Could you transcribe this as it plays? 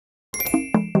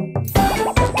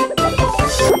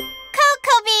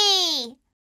Cocobi!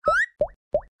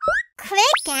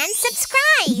 Click and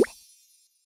subscribe!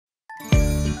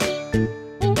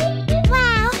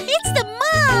 Wow, it's the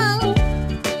mall!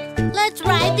 Let's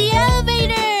ride the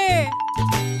elevator!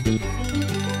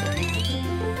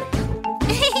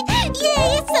 Yay,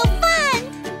 it's so fun!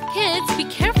 Kids, be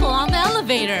careful on the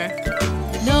elevator.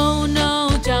 No, no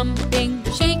jumping,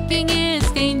 shaking is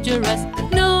dangerous.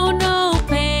 No, no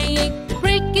playing,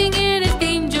 breaking it is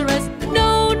dangerous.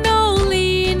 No, no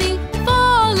leaning,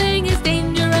 falling is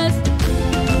dangerous.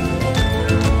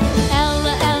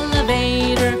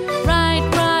 Ele-elevator,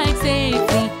 ride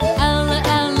safely.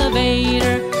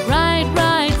 Ele-elevator,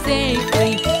 ride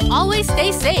safely. Always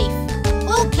stay safe.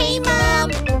 Okay,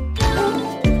 Mom!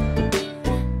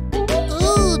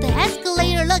 Ooh, the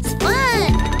escalator looks fun!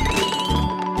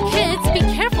 Kids, be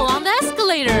careful on the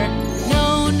escalator.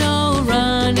 No, no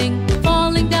running,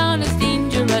 falling down is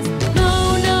dangerous.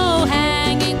 No, no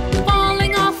hanging,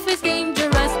 falling off is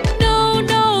dangerous. No,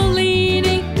 no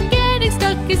leaning, getting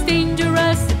stuck is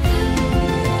dangerous.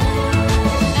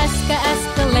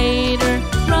 Esca-escalator,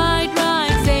 ride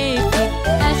safely.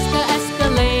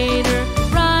 Esca-escalator,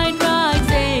 ride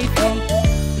safely.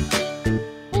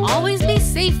 Always be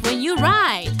safe when you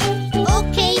ride.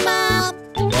 Okay, Mom!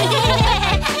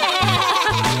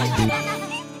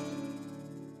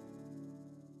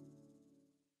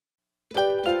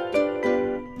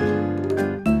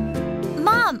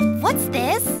 Mom, what's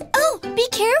this? Oh, be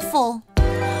careful!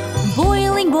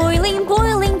 Boiling, boiling,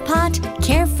 boiling pot.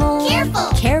 Careful,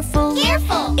 Careful! careful,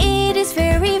 Careful! It is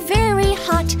very, very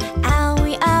hot.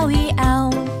 Owie, owie,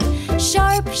 ow.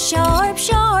 Sharp, sharp,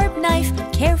 sharp knife.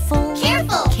 Careful,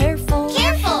 Careful! careful,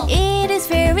 Careful! It is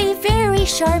very, very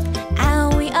sharp.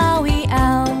 Owie, owie,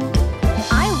 ow.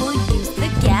 I will use the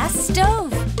gas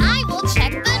stove. I will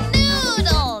check the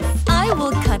noodles! I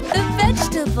will cut the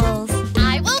vegetables.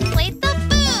 I will plate the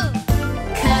food!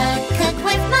 Cook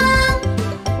with Mom!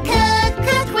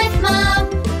 Cook with Mom!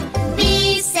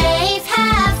 Be safe,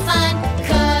 have fun!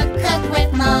 Cook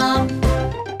with Mom!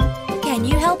 Can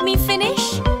you help me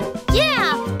finish?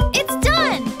 Yeah! It's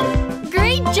done!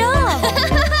 Great job!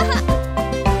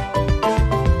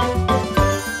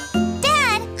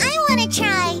 Dad, I want to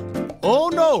try! Oh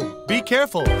no, be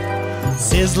careful.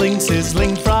 Sizzling,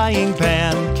 sizzling frying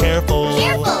pan. Careful,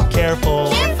 Careful. careful.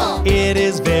 Careful. It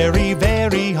is very,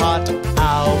 very hot.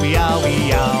 Owie,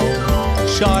 owie, ow.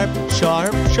 Sharp,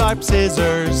 sharp, sharp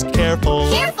scissors. Careful,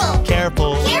 Careful.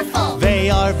 careful. Careful. They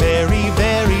are very,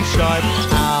 very sharp.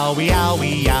 Owie,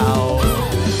 owie, ow.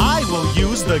 I will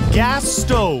use the gas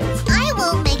stove. I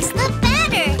will mix the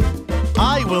batter!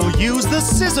 I will use the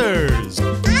scissors.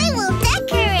 I will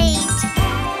decorate!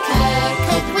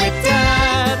 Cook with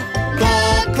Dad!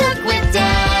 Cook with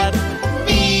Dad!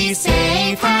 Be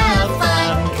safe, have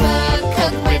fun!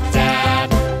 Cook with Dad!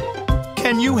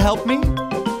 Can you help me?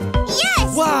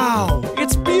 Yes! Wow,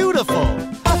 it's beautiful.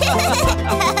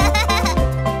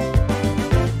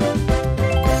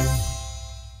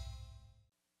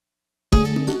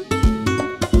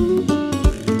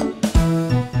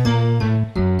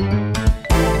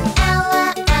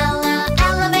 Ella, Ella,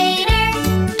 elevator!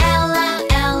 Ella,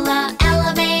 Ella,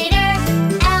 elevator!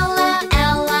 Ella,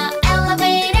 Ella,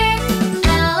 elevator!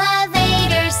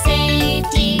 Elevator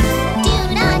safety! Do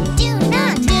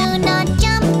not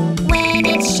jump! When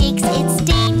it shakes, it's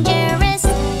dangerous!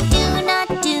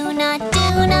 Do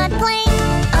not play!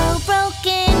 Oh,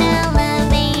 broken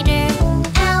elevator!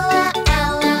 Ella,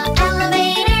 Ella,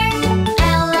 elevator!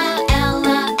 Ella,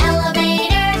 Ella,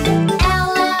 elevator!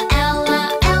 Ella, Ella,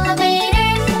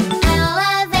 elevator!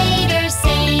 Elevator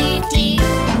safety!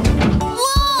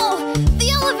 Whoa! The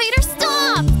elevator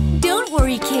stopped! Don't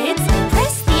worry, kids.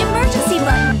 Press the emergency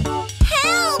button.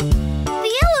 Help!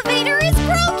 The elevator is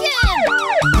broken!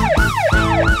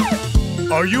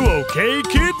 Are you okay,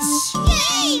 kids?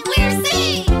 Yay! We're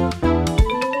safe!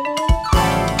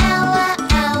 Ella,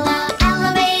 Ella,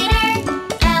 elevator!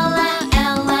 Ella,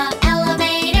 Ella,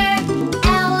 elevator!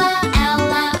 Ella,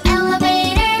 Ella,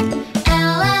 elevator!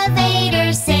 Elevator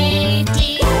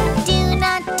safety! Do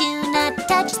not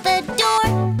touch the door!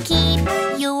 Keep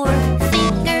your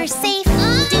fingers safe!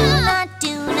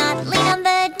 Do not lean on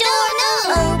the door!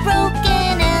 Oh,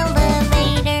 broken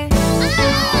elevator!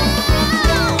 Ella,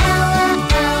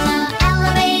 Ella,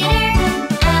 elevator!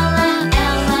 Ella,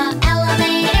 Ella,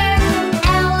 elevator!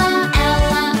 Ella,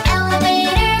 Ella,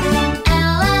 elevator!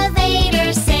 Elevator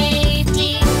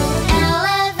safety!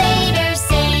 Elevator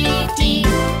safety!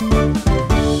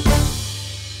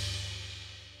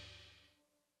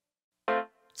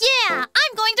 Yeah,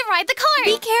 I'm going to ride the cart!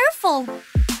 Be careful.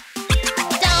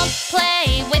 Don't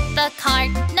play with the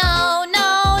cart, no!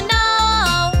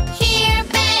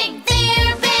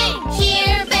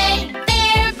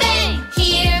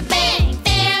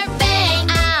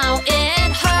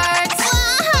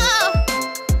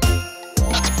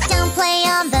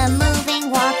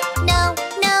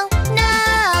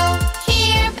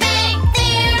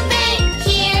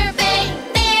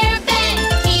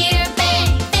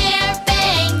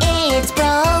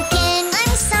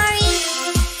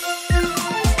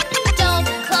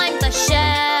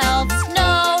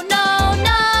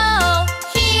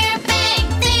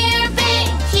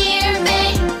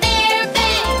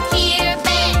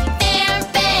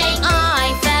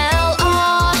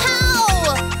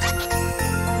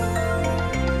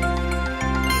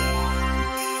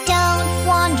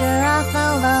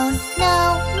 alone.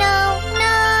 No, no,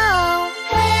 no.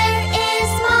 Where is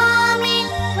Mommy?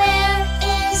 Where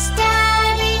is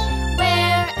Daddy?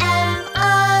 Where am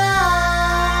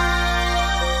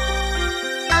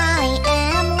I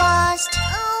am lost.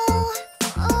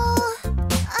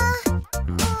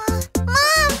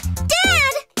 Mom!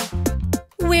 Dad!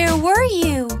 Where were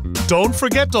you? Don't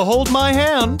forget to hold my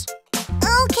hand.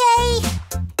 Okay.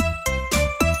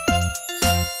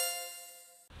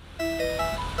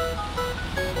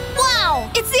 Wow!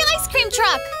 It's the ice cream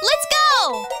truck! Let's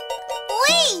go!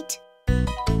 Wait!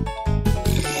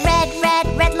 Red, red,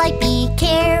 red light, be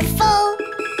careful.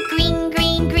 Green,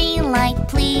 green, green light,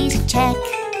 please check.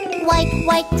 White,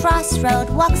 white crossroad,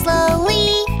 walk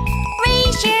slowly.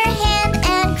 Raise your hand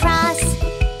and cross.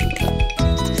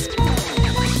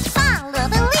 Follow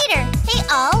the leader, hey,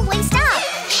 always stop.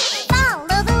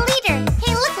 Follow the leader,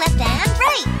 hey, look left and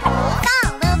right.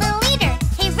 Follow the leader,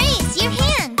 hey, raise your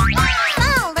hand.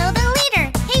 Follow the leader,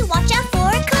 hey, watch out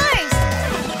for cars.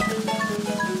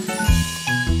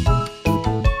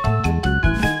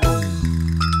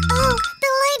 Oh, the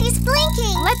light is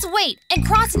blinking. Let's wait and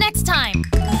cross next time.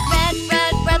 Red,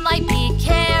 red, red light, be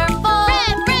careful.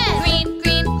 Red, red. Green,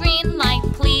 green, green light,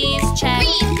 please check.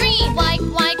 Green, green. White,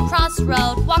 white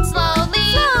crossroad, walk slowly.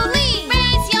 Slowly.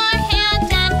 Raise your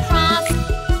hand and cross.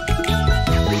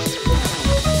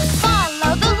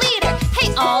 Follow the leader, hey,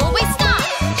 always stop.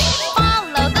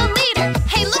 Follow the leader,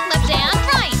 hey, look left and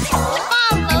right.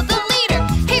 Follow the leader,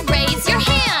 hey, raise your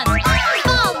hand.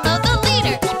 Follow the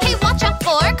leader, hey, watch out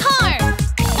for cars.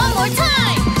 One more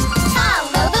time.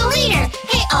 Follow the leader,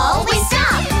 hey, always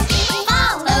stop.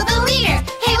 Follow the leader,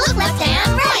 hey, look left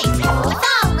and right.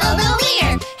 Follow the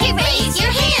leader, hey, raise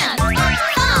your hand.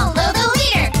 Follow the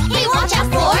leader, hey, watch out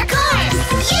for cars.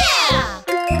 Yeah!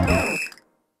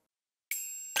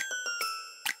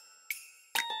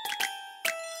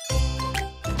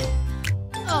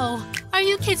 Oh, are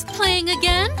you kids playing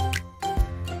again?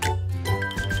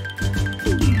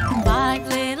 5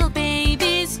 little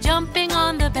babies jumping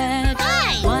on the bed.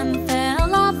 Hi! One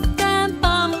fell off and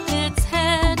bumped its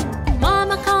head.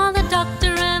 Mama called the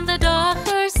doctor and the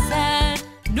doctor said,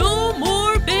 "No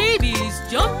more babies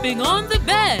jumping on the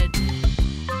bed."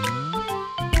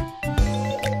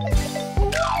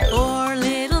 4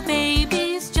 little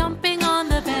babies jumping on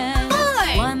the bed.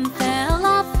 Four. One fell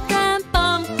off and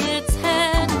bumped its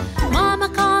head. Mama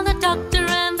called the doctor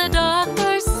and the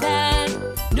doctor said,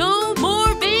 "No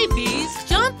more babies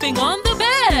jumping on the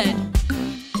bed."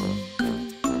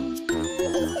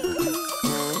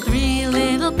 3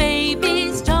 little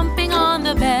babies jumping on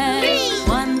the bed. Three.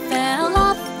 One fell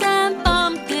off and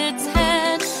bumped its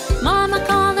head. Mama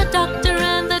called the doctor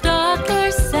and the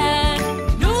doctor said,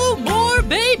 "No more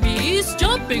babies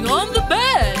jumping on the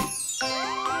bed."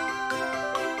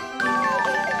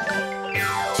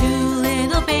 2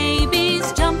 little babies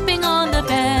jumping on the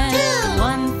bed. Two.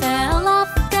 One fell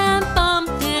off and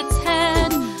bumped its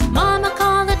head. Mama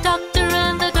called the doctor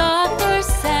and the doctor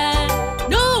said,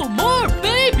 "No more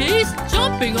babies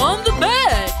jumping on the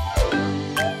bed."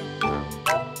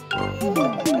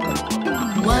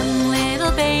 1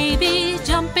 little baby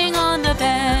jumping on the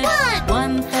bed.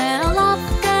 One fell off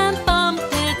and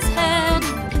bumped its head.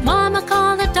 Mama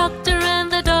called the doctor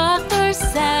and the doctor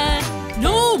said,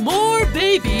 "No more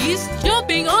babies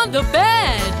jumping on the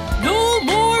bed. No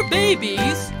more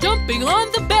babies jumping on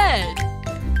the bed."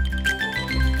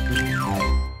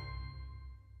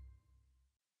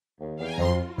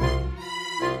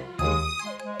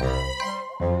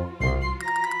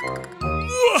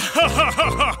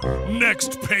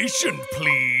 Next patient,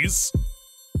 please.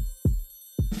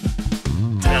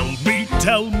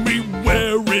 Tell me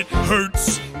where it hurts.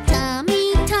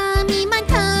 Tummy, tummy, my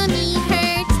tummy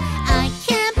hurts. I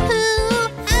can't poo.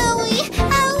 Owie,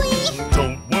 owie.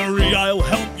 Don't worry, I'll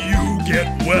help you get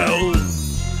well.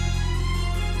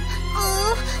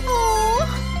 Oh, oh.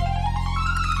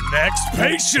 Next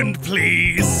patient,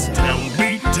 please.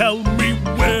 Tell me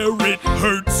where it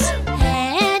hurts.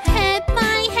 Head,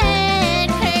 my head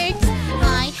hurts.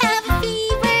 I have a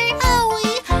fever.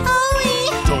 Owie, owie.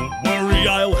 Don't worry,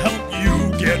 I'll help you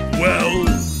get well.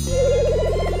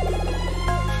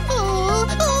 Oh,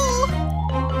 oh.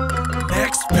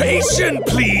 Next patient,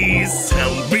 please.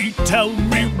 Tell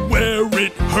me where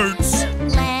it hurts.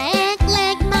 Leg,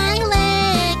 my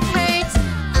leg hurts.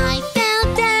 I fell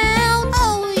down.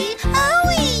 Owie,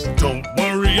 owie. Don't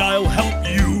worry, I'll help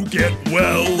you get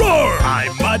well. Roar!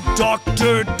 I'm a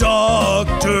doctor.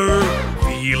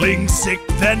 Feeling sick,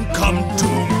 then come to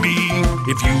me.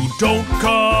 If you don't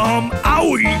come,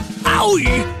 owie,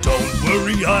 owie. Don't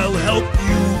worry, I'll help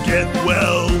you get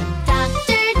well.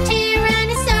 Dr.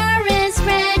 Tyrannosaurus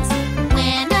Rex,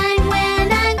 when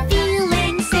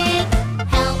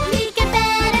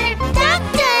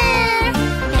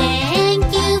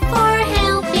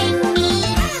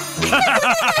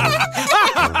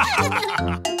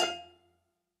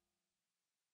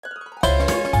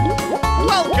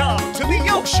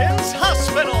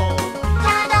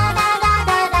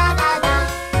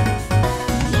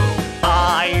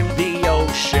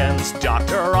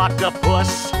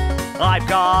octopus. I've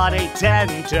got 8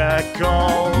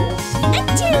 tentacles.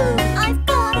 Achoo! I've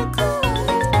got a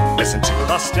cold. Listen to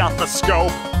the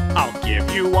stethoscope. I'll give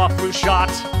you a flu shot.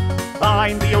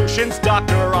 I'm the ocean's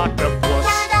Dr. Octopus.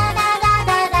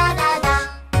 Da-da-da-da-da-da-da.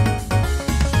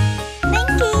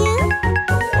 Thank you.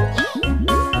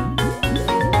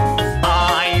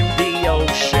 I'm the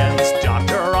ocean's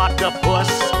Dr. Octopus.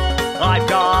 I've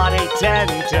got 8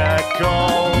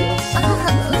 tentacles.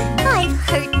 I've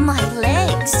hurt my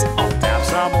legs. I'll dab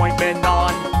some ointment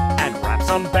on and wrap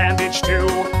some bandage too.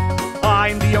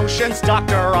 I'm the ocean's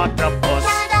Dr. Octopus.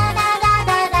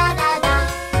 Da-da-da-da-da-da-da.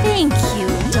 Thank you,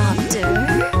 Doctor.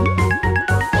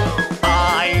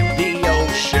 I'm the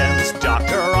ocean's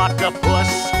Dr. Octopus.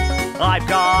 I've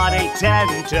got 8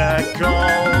 tentacles.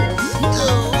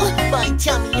 Oh, my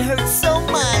tummy hurts so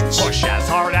much. Push as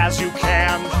hard as you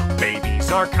can.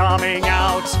 Babies are coming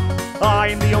out.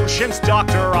 I'm the ocean's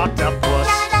Dr. Octopus.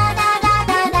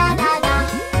 Da-da-da-da-da-da-da.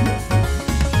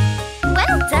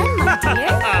 Well done, my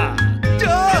dear.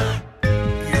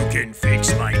 You can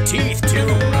fix my teeth too,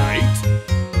 right?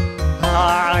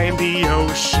 I'm the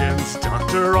ocean's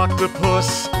Dr.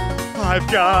 Octopus. I've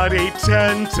got 8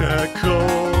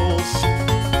 tentacles.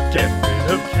 Get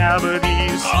rid of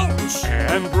cavities Ouch!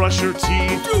 and brush your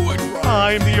teeth. Do it right.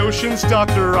 I'm the ocean's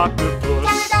Dr.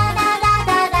 Octopus.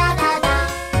 Da-da-da-da-da-da-da.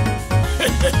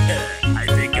 I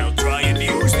think I'll try and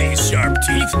use these sharp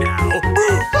teeth now. Help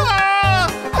me!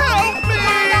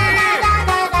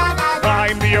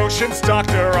 I'm the ocean's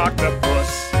Dr.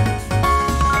 Octopus.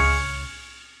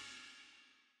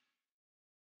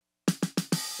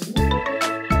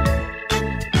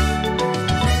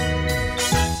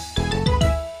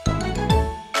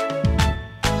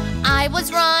 I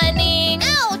was running.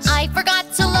 Ouch! I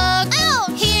forgot to look.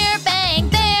 Ouch! Here bang,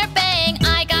 there bang.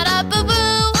 I got a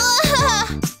boo-boo.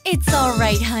 It's all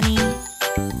right, honey.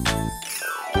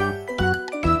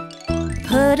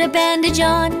 Put a bandage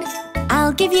on.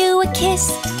 I'll give you a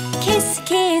kiss. Kiss,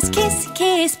 kiss, kiss,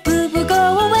 kiss. Boo-boo,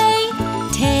 go away.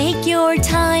 Take your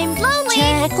time. Slowly.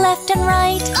 Check left and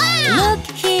right. Look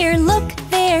here, look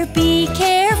there. Be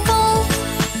careful.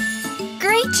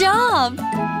 Great job.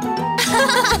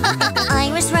 I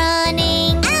was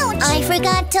running. Ouch! I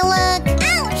forgot to look.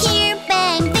 Ouch! Here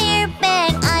bang, there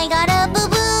bang. I got a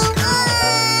boo-boo.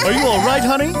 Are you all right,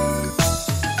 honey?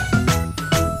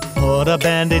 Put a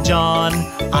bandage on.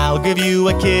 I'll give you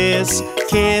a kiss.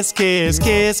 Kiss, kiss,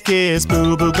 kiss, kiss.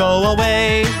 Boo-boo, go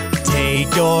away.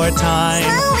 Take your time.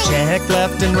 Slowly. Check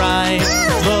left and right.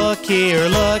 Look here,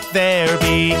 look there.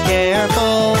 Be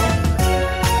careful.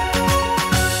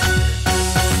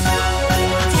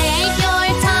 Take your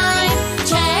time,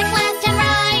 check left and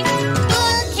right.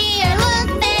 Look here, look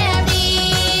there,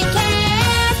 be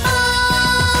careful.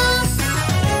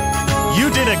 You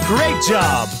did a great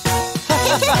job.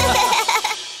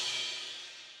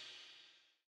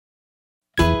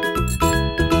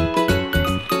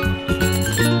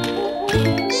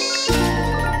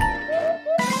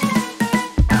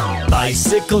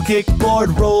 Bicycle,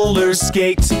 kickboard, roller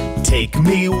skate. Take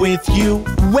me with you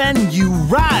when you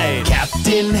ride.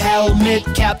 Captain Helmet,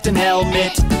 Captain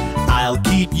Helmet. I'll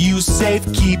keep you safe,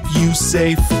 keep you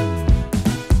safe.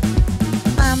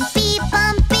 Bumpy,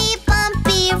 bumpy,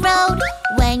 bumpy road.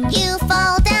 When you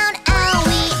fall down,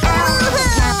 owie,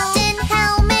 owie.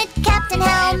 Captain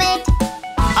Helmet,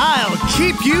 I'll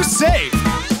keep you safe.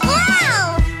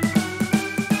 wow!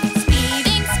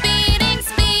 Speeding, speeding,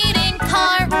 speeding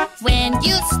car. When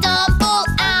you stumble,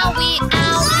 owie,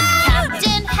 owie.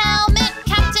 Captain Helmet,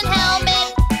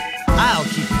 I'll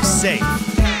keep you safe.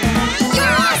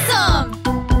 you're awesome.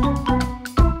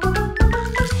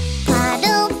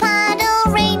 Puddle, puddle,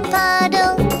 rain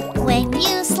puddle. When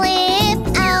you slip,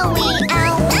 owie,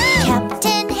 owie.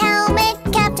 Captain Helmet,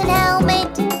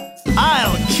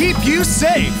 I'll keep you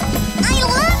safe. I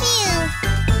love you!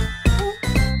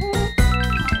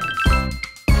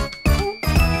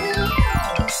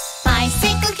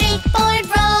 Bicycle, kickboard,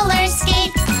 roller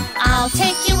skate. I'll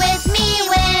take you with me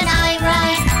when I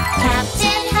ride.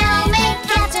 Captain Helmet,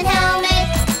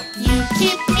 you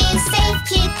keep me safe,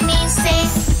 keep me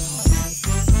safe.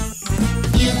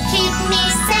 You keep me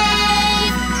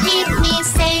safe, keep me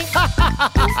safe.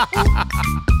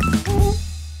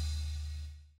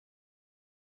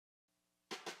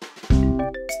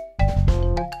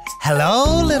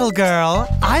 Hello, little girl.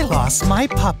 I lost my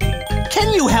puppy.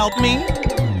 Can you help me?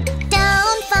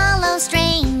 Don't follow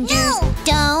strangers. No.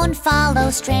 Don't follow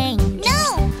strangers.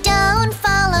 No. Don't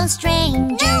follow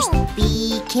strangers. No.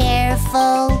 Be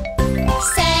careful.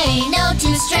 Say no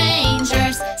to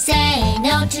strangers. Say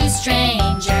no to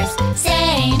strangers.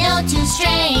 Say no to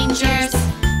strangers.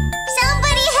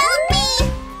 Somebody help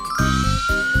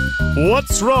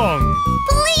What's wrong?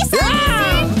 Police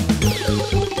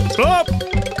officer! Stop!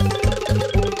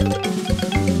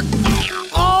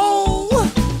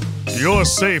 Oh! You're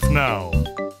safe now.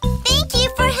 Thank you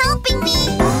for helping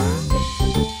me.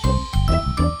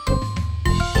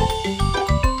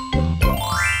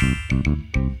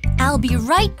 I'll be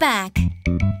right back.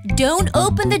 Don't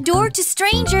open the door to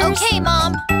strangers. Okay,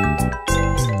 Mom.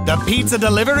 The pizza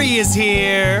delivery is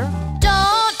here.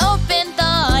 Don't open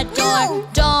the door. No.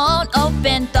 Don't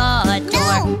open the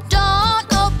door. No.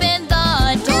 Don't open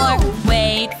the door. No.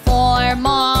 Wait for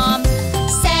Mom.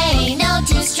 Say no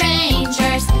to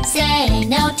strangers. Say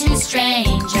no to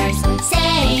strangers.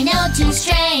 Say no to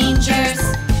strangers.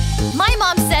 My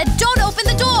mom said don't open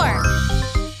the door.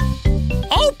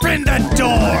 Open the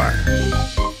door!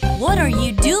 What are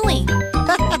you doing?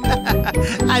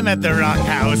 I'm at the wrong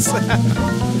house.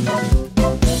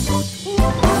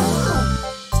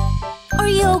 Are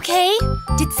you okay?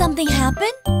 Did something happen?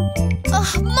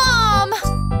 Mom!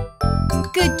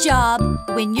 Good job.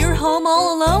 When you're home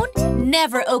all alone,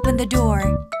 never open the door.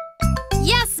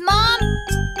 Yes, Mom!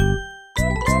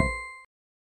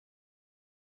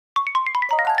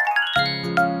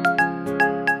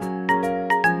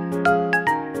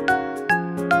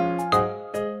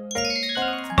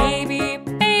 Baby,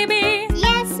 baby,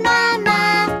 Yes,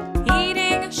 Mama.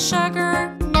 eating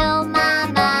sugar, No,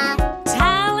 Mama.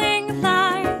 telling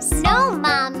lies. No,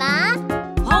 Mama.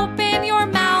 Open your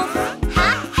mouth. Ha,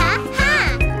 ha, ha.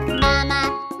 Mama,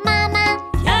 Mama.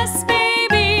 Yes,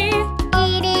 baby.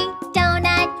 Eating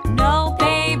donut. No,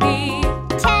 baby.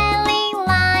 Telling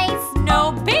lies. No,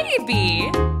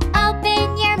 baby. Open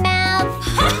your mouth.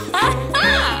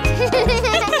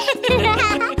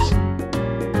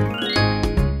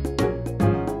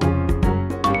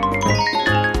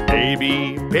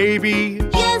 Baby, baby,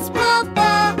 Yes,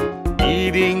 Papa.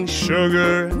 eating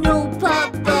sugar, No,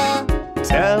 Papa.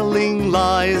 telling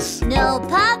lies. No,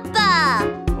 Papa.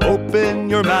 Open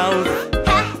your mouth.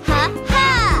 Ha, ha, ha.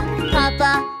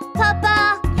 Papa,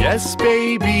 Papa. Yes,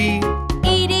 baby.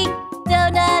 Eating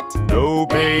donut. No,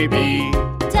 baby.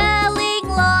 Telling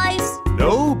lies.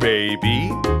 No,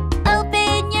 baby.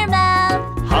 Open your mouth.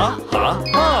 Ha, ha,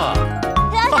 ha.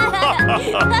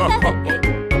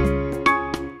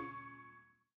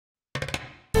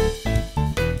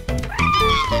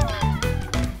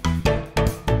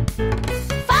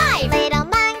 Five little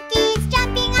monkeys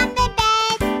jumping on the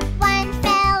bed. One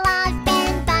fell off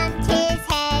and bumped his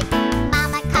head.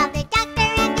 Mama called the doctor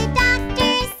and the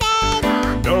doctor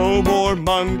said, No more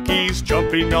monkeys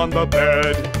jumping on the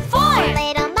bed. Four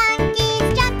little monkeys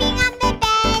jumping on the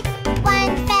bed.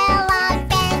 One fell off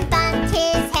and bumped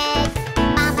his head.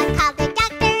 Mama called the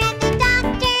doctor and the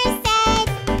doctor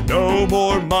said, No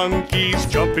more monkeys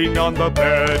jumping on the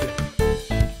bed.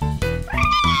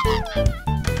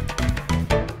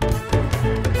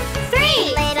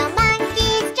 Three little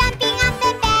monkeys jumping on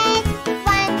the bed.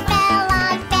 One fell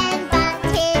off and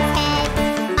bumped his head.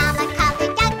 Mama called the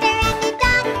doctor and the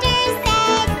doctor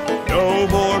said, No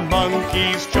more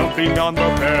monkeys jumping on the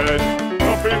bed.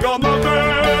 Jumping on the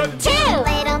bed. Two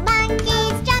little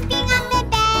monkeys jumping on the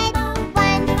bed.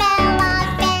 One fell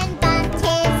off and bumped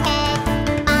his head.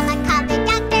 Mama called the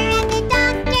doctor and the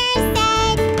doctor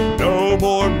said, No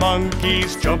more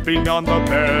monkeys jumping on the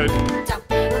bed.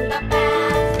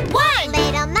 One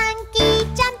little monkey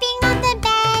jumping on the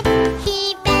bed.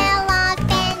 He fell off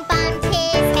and bumped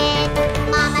his head.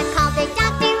 Mama called the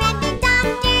doctor and the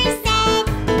doctor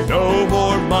said, No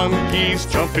more monkeys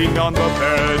jumping on the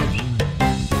bed.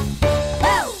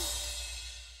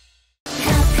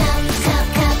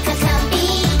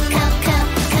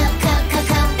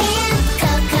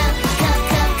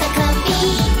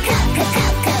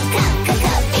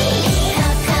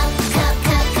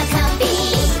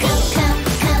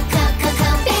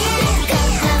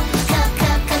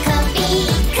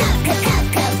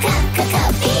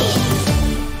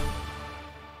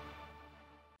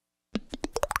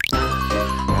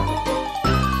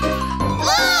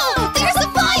 Oh, there's a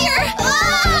fire!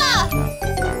 Ah!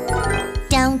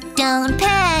 Don't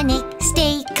panic.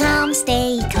 Stay calm,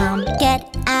 stay calm. Get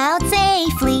out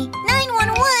safely.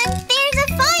 911, there's a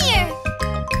fire.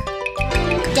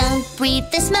 Don't breathe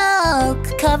the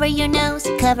smoke. Cover your nose,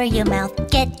 cover your mouth.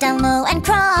 Get down low and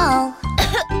crawl.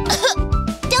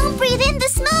 Don't breathe in the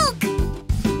smoke.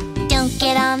 Don't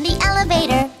get on the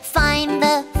elevator. Find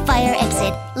the fire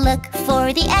exit. Look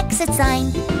for the exit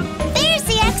sign. There's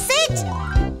the exit.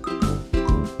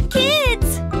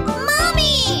 Kids!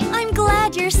 Mommy! I'm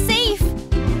glad you're safe.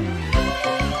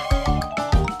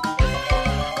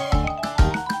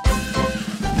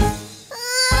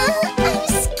 I'm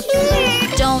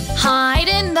scared. Don't hide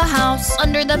in the house. house.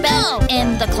 Under the bed. No.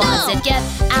 In the closet. No. Get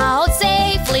out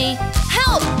safely.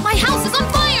 Help! My house is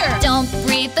on fire! Don't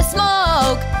breathe the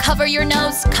smoke. Cover your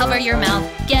nose, cover your mouth.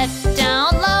 Get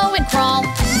down low and crawl.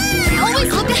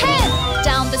 Always look ahead.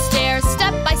 Down the stairs,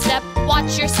 step by step.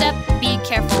 Watch your step, be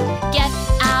careful. Get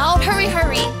out, hurry,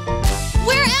 hurry.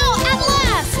 We're out at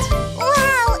last!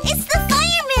 Wow, it's the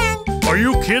fireman! Are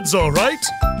you kids all right?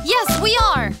 Yes, we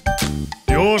are.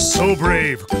 You're so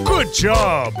brave. Good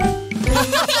job.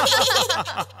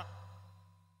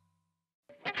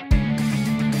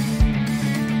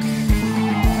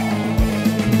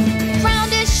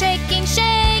 Ground is shaking,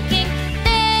 shaking.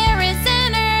 There is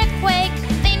an earthquake.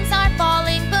 Things are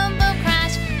falling, boom, boom,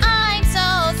 crash. I'm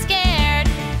so scared.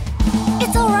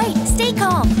 It's all right, stay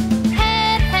calm.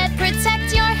 Head, head,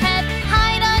 protect your head.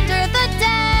 Hide under the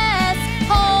desk.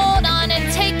 Hold on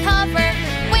and take cover.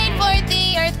 Wait for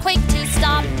the earthquake to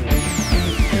stop.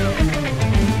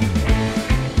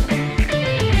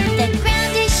 The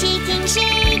ground is shaking,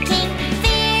 shaking.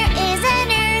 There is an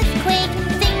earthquake.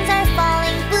 Things are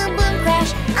falling, boom, boom,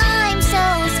 crash. I'm so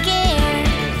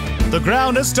scared. The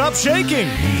ground has stopped shaking.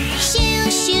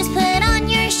 Shoes, shoes, put on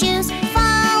your shoes.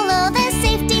 Follow the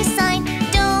safety sign.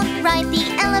 Don't ride the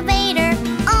elevator.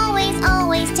 Always,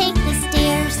 always take the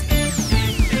stairs.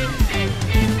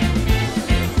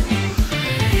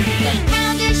 The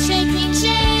ground is shaking,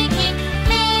 shaking.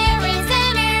 There is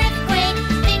an earthquake.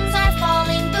 Things are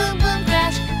falling, boom, boom,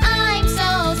 crash. I'm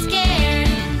so scared.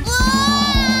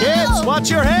 Whoa! Kids, watch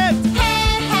your head.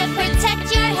 Head, head,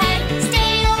 protect your head.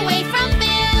 Stay away from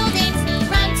buildings.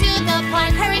 Run to the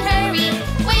park, hurry, hurry.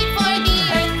 Wait for the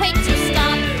earthquake to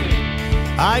stop.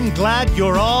 I'm glad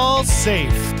you're all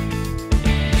safe.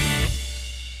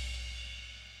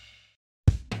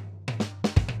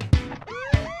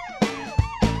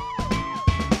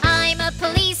 I'm a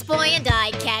police boy and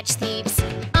I catch thieves.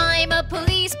 I'm a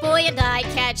police boy and I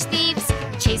catch thieves.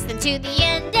 Chase them to the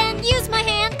end and use my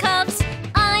handcuffs.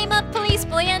 I'm a police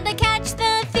boy and I catch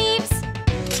the thieves.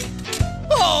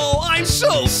 Oh, I'm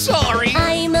so sorry.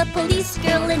 I'm a police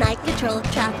girl and I control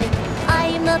traffic.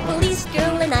 I'm a police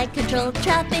girl and I control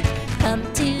traffic. Come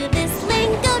to this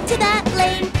lane, go to that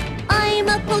lane. I'm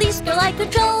a police girl, I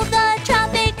control the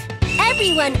traffic.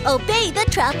 Everyone obey the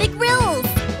traffic rules.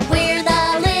 We're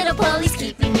the little police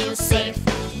keeping you safe.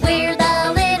 We're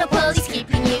the little police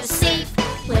keeping you safe.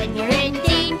 When you're in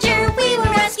danger, we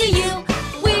will rescue you.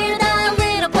 We're the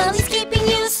little police keeping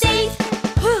you safe.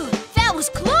 Whew, that was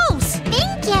close.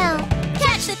 Thank you.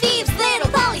 Catch the thieves,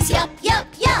 little police, yup, yup,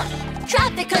 yup.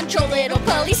 Traffic control, little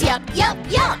police, yup, yup,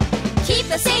 yup.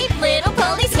 Keep us safe, little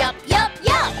police, yup, yup,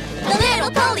 yup. The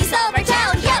little police of our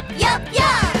town, yup, yup,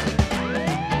 yup.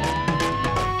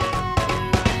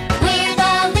 We're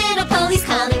the little police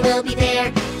calling, we'll be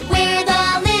there. We're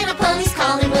the little police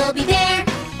calling, we'll be there.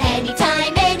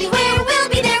 Anytime, anywhere, we'll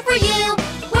be there for you.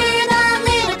 We're the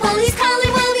little police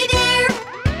calling, we'll be there.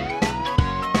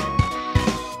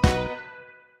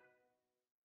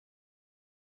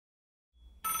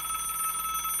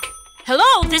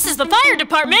 Hello, this is the fire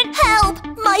department. Help!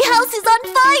 My house is on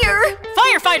fire!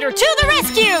 Firefighter to the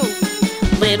rescue!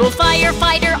 Little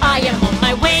firefighter, I am on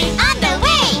my way. On the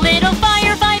way. Little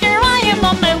firefighter, I am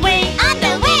on my way. On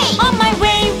the way. On my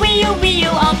way, wee-oo,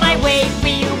 wee-oo, on my way.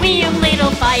 Wee-oo, wee-oo,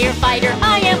 little firefighter,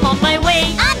 I am on my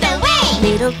way. On the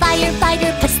way. Little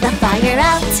firefighter puts the fire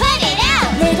out. Put it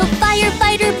out. Little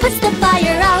firefighter puts the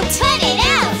fire out. Put it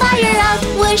out. Fire out,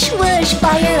 whoosh, whoosh,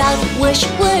 fire out. Whoosh,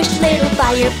 whoosh, little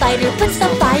firefighter puts the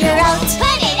fire out.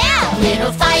 Put it out.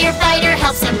 Little firefighter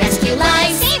helps him rescue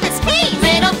lives. Save us, please.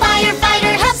 Little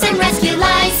firefighter helps him rescue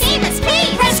lives. Save us,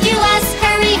 please. Rescue us,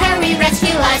 hurry, hurry,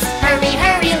 rescue us. Hurry,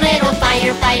 hurry, little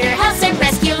firefighter helps him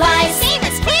rescue lives. Save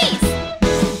us, please.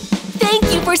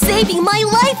 Thank you for saving my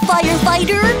life,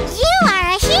 firefighter. You are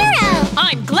a hero.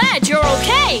 I'm glad you're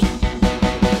okay.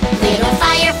 Little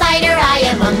firefighter, I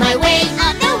am on my way.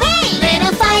 On the way.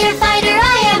 Little firefighter,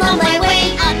 I am on my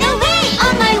way. On the way.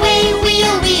 On my way,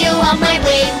 wheel, wheel, on my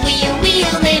way. Wheel,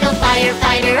 wheel, little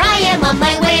firefighter, I am on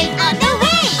my way. On the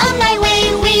way. On my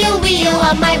way, wheel, wheel,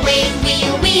 on my way.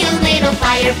 Wheel, wheel, little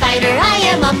firefighter, I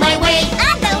am on my way.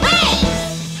 On the way.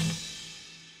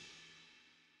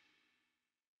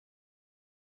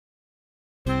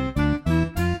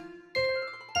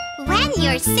 When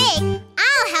you're sick,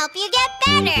 I'll help you get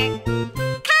better.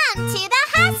 Come to the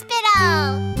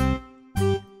hospital.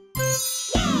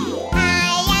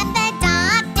 I am the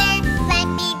doctor. Let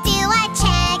me do a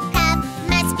checkup.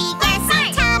 Must be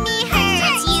guessing tummy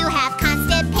hurts. You have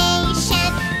constipation.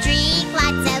 Drink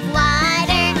lots of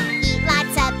water. Eat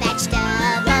lots of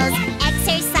vegetables.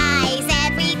 Exercise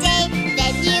every day.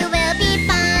 Then you will be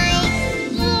fine.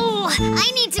 Oh,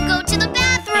 I need to go to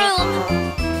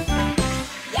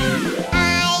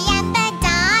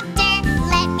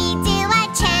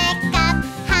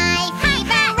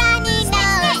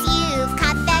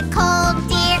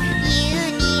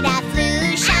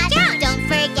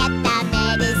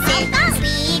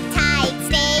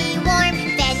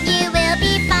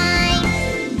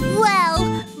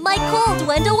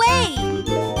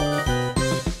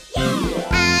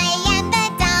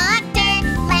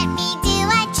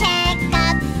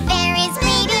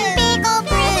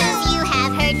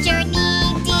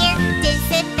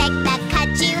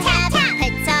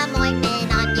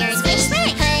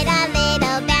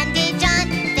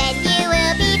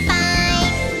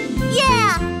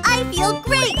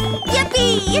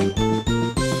Yippee!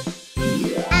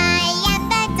 I am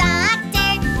the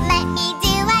doctor. Let me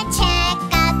do a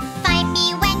checkup. Find me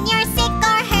when you're sick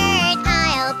or hurt.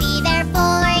 I'll be there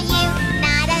for you.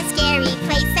 Not a scary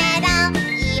place at all.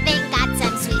 Even got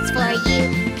some sweets for you.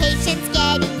 Patients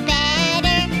getting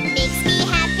better makes me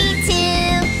happy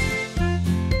too.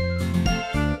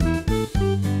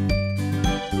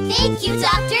 Thank you,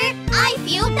 doctor. I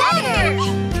feel better.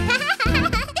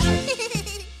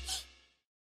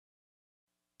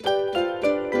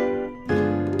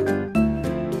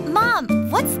 Mom,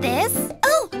 what's this?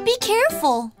 Oh, be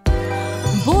careful.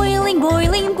 Boiling,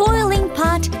 boiling, boiling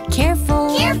pot.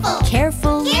 Careful, Careful.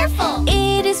 careful, Careful.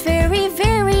 It is very,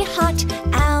 very hot.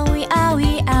 Owie,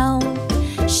 owie, ow.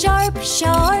 Sharp,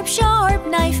 sharp, sharp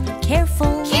knife.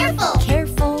 Careful, Careful.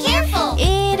 careful, Careful.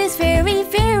 It is very,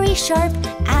 very sharp.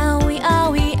 Owie,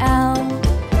 owie, ow.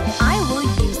 I will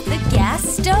use the gas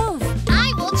stove.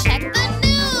 I will check the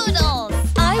noodles.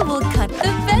 I will cut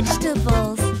the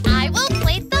vegetables. I will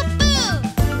plate the food.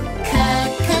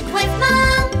 Cook with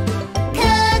Mom.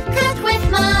 Cook with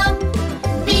Mom.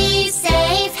 Be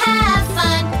safe, have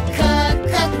fun.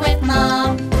 Cook with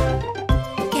Mom.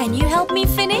 Can you help me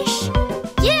finish?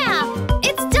 Yeah,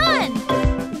 it's done.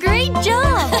 Great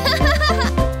job!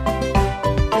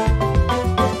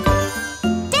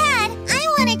 Dad, I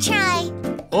want to try.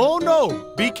 Oh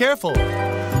no, be careful.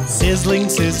 Sizzling,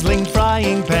 sizzling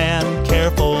frying pan.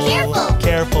 Careful, Careful.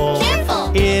 careful.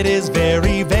 Careful. It is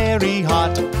very, very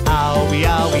hot. Owie,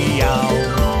 owie,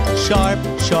 ow. Sharp,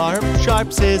 sharp,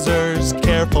 sharp scissors.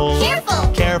 Careful, Careful.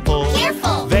 careful.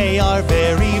 Careful. They are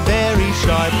very, very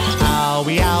sharp.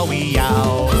 Owie, owie,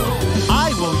 ow.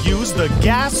 I will use the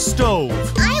gas stove.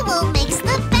 I will mix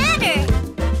the batter.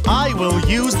 I will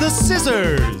use the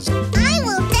scissors. I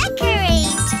will decorate.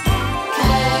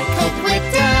 Cook with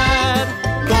Dad.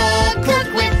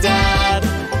 Cook with Dad.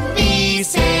 Be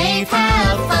safe,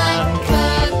 have fun.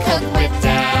 Cook with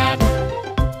Dad.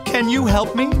 Can you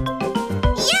help me?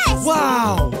 Yes.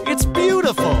 Wow, it's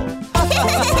beautiful.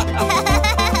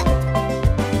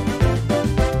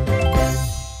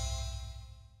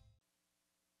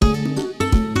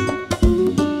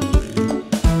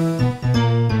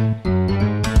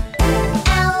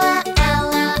 Ella,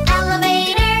 Ella,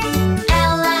 elevator.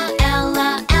 Ella, Ella,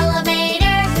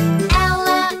 elevator.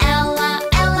 Ella, Ella,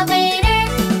 elevator.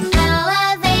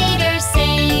 Elevator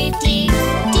safety.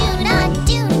 Do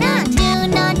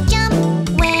not jump.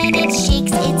 When it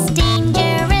shakes, it's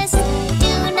dangerous.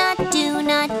 Do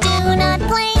not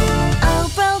play. Oh,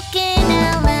 broken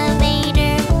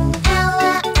elevator.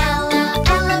 Ella, Ella,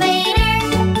 elevator.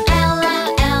 Ella,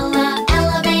 Ella,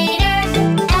 elevator.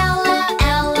 Ella,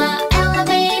 Ella,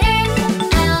 elevator.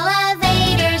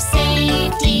 Elevator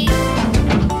safety.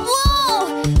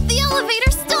 Whoa! The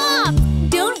elevator stopped.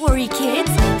 Don't worry,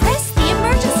 kids. Press the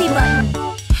emergency button.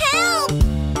 Help!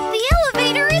 The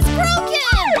elevator is broken.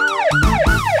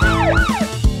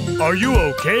 Are you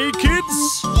okay, kids?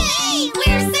 Yay!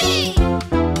 We're safe.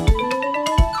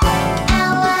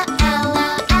 Ella, Ella,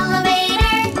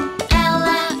 elevator.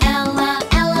 Ella, Ella,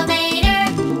 elevator.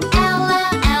 Ella,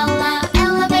 Ella,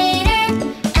 elevator.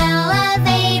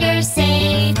 Elevator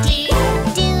safety.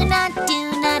 Do not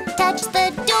touch the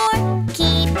door.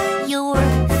 Keep your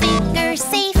fingers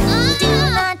safe. Do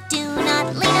not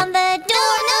lean on the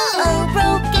door. Oh,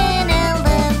 broken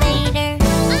elevator.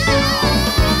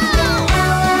 Ella,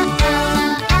 Ella,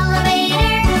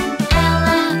 elevator.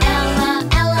 Ella, Ella,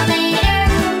 elevator.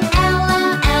 Ella,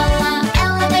 Ella,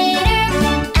 elevator.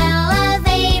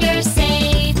 Elevator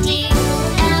safety.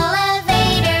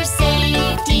 Elevator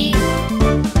safety.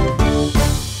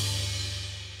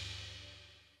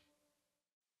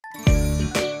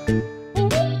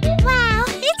 Wow,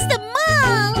 it's the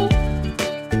mall!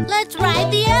 Let's ride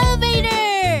the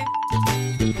elevator!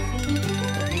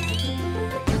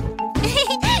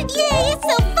 Yay, it's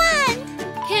so fun!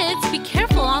 Kids, be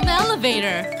careful on the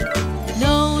elevator.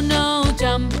 No, no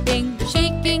jumping,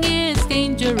 shaking is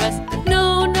dangerous.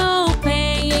 No, no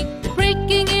playing,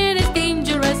 breaking it is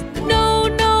dangerous. No,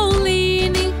 no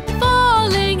leaning,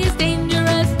 falling is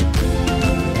dangerous.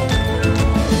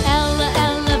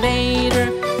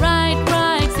 Ele-elevator,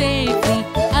 ride safely.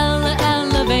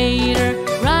 Ele-elevator,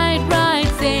 ride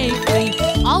safely.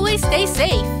 Always stay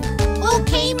safe.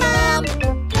 Okay, Mom!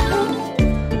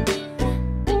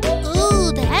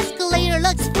 Ooh, the escalator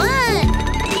looks fun!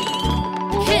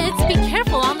 Kids, be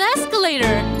careful on the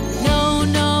escalator. No,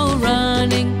 no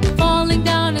running, falling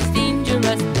down is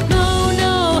dangerous. No,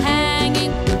 no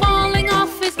hanging, falling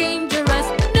off is dangerous.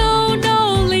 No,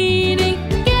 no leaning,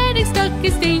 getting stuck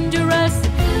is dangerous.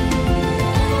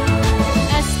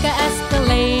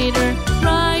 Esca-escalator,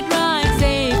 ride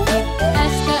safely.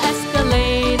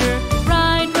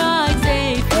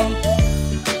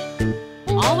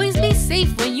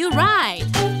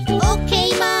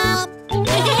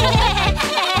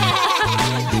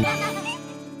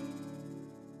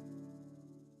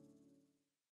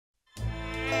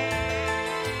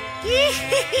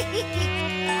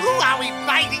 Who are we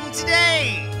fighting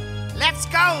today? Let's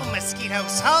go, mosquito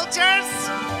soldiers!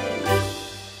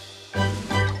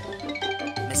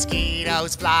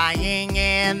 Mosquitoes flying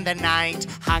in the night,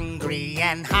 hungry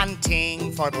and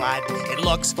hunting for blood. It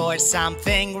looks for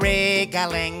something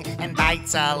wriggling and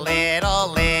bites a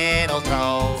little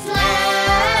toe.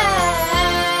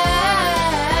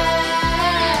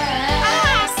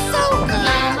 So good!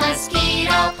 The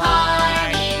mosquito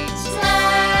party.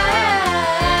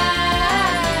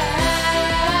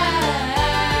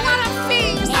 What a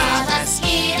feast! The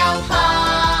mosquito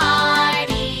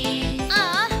party. I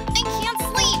can't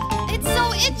sleep. It's so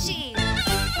itchy.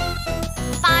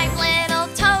 5 little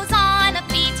toes on a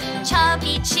beat,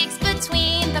 chubby cheeks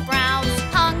between the brows.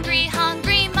 Hungry,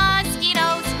 hungry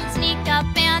mosquitoes sneak up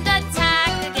and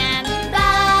attack again.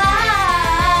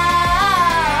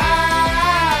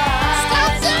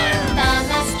 Stop there! The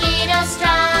mosquito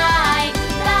strike.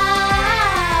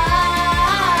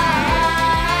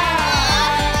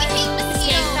 I hate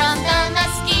Escape mosquitoes. from the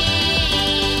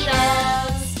mosquitoes.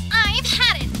 I've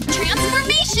had it.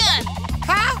 Transformation.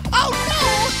 Huh? Oh no!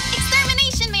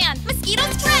 Extermination man. Mosquito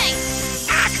spray.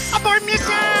 Abort mission!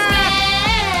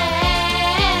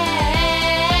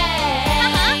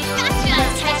 Gotcha.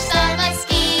 Let's catch the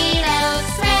mosquitoes.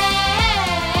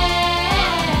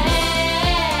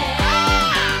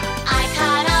 I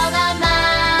caught all the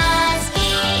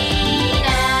mosquitoes.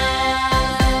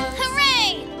 Hooray!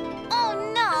 Oh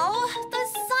no, the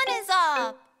sun is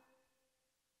up.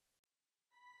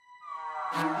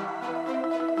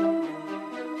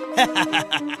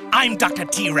 I'm Dr.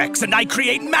 T-Rex, and I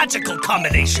create magical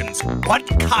combinations. What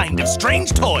kind of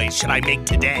strange toys should I make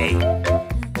today?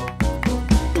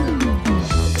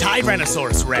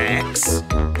 Tyrannosaurus Rex,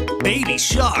 Baby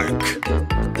Shark.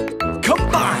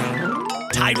 Combine.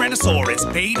 Tyrannosaurus,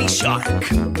 Baby Shark,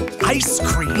 Ice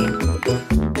Cream,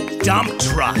 Dump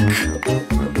Truck.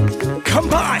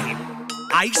 Combine.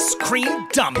 Ice Cream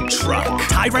Dump Truck.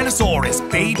 Tyrannosaurus,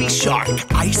 Baby Shark,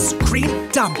 Ice Cream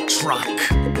Dump Truck.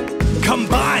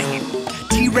 Combine.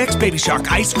 T-Rex, Baby Shark,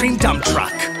 Ice Cream Dump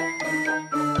Truck.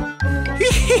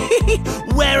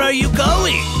 Where are you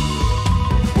going?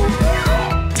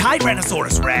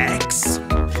 Tyrannosaurus Rex,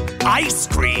 Ice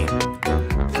Cream.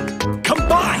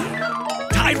 Combine.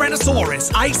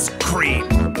 Tyrannosaurus, Ice Cream,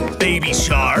 Baby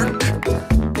Shark,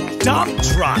 Dump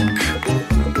Truck.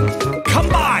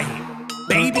 Combine.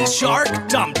 Baby Shark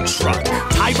Dump Truck.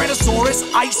 Tyrannosaurus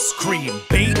Ice Cream,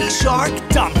 Baby Shark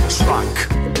Dump Truck.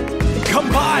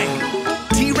 Combine.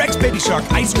 T-Rex Baby Shark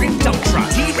Ice Cream Dump Truck.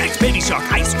 T-Rex Baby Shark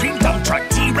Ice Cream Dump Truck.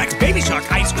 T-Rex Baby Shark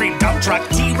Ice Cream Dump Truck.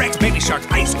 T-Rex Baby Shark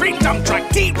Ice Cream Dump Truck.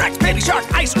 T-Rex Baby Shark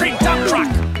Ice Cream Dump Truck.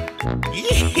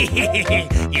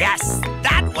 Yes,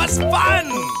 that was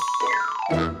fun.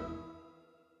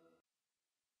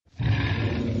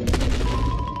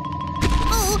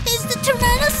 Oh, it's the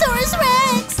Tyrannosaurus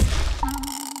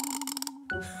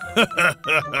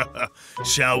Rex!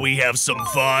 Shall we have some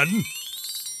fun?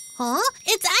 Huh?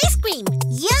 It's ice cream!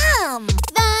 Yum!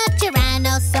 The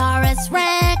Tyrannosaurus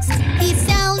Rex, he's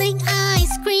selling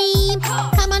ice cream.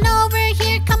 Come on over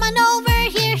here,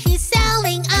 he's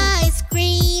selling ice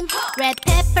cream. Red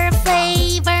pepper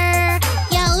flavor,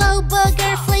 yellow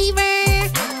booger flavor.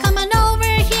 Come on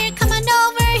over here,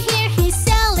 he's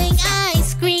selling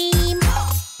ice cream.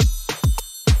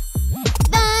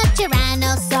 The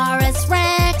Tyrannosaurus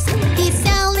Rex, he's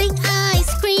selling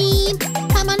ice cream.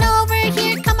 Come on over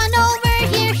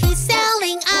here, he's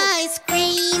selling ice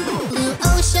cream. Blue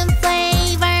ocean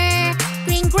flavor,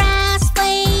 green grass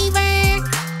flavor.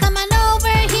 Come on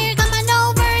over here,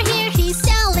 he's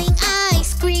selling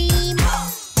ice cream.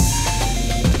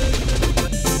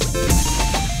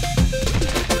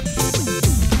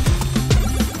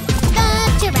 The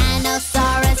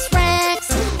Tyrannosaurus Rex,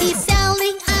 he's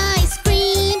selling ice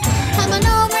cream. Come on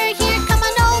over here,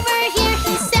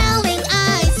 he's selling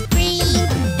ice cream.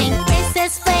 Pink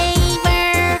princess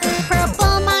flavor,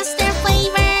 purple monster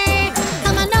flavor.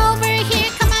 Come on over here,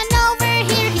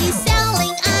 he's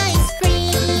selling ice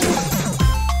cream.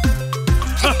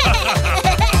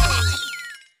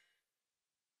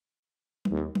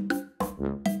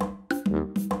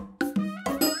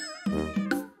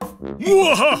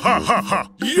 Mwahahaha!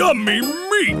 Yummy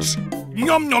meat!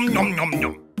 Yum, yum, yum, yum,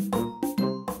 yum.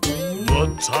 The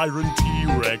Tyrant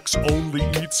T-Rex only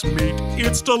eats meat.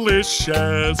 It's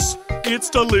delicious. It's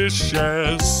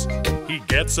delicious. He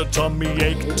gets a tummy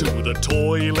ache to the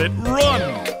toilet run.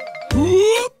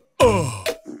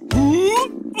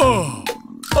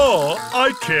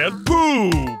 I can't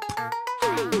poop.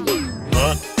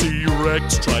 The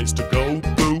T-Rex tries to go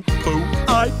poop, poop.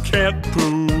 I can't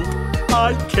poop.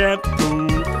 I can't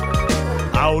poop.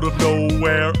 Out of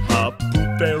nowhere, a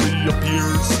poop fairy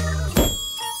appears.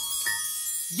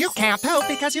 You can't poop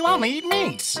because you only eat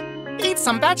meat. Eat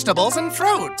some vegetables and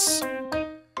fruits.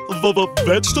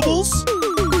 Vegetables?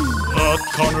 A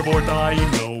carnivore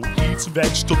dino eats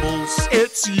vegetables.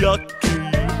 It's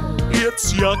yucky.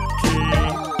 It's yucky.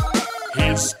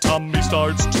 His tummy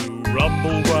starts to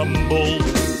rumble, rumble.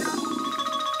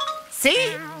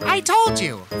 See? I told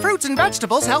you. Fruits and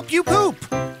vegetables help you poop.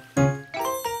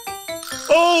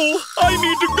 Oh, I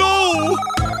need to go!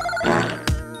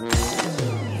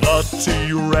 The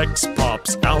T-Rex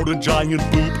pops out a giant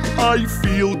poop. I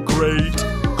feel great.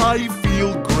 I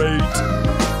feel great.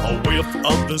 A whiff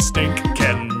of the stink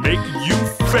can make you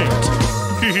faint.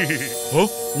 Huh?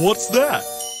 What's that?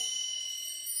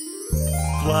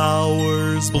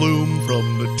 Flowers bloom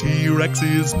from the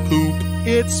T-Rex's poop.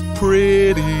 It's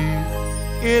pretty.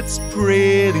 It's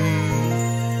pretty.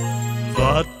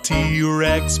 The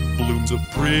T-Rex blooms a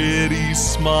pretty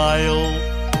smile.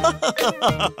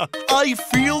 I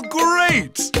feel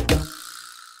great!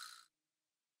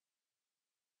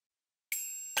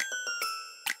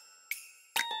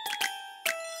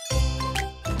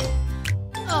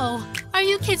 Oh, are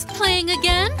you kids playing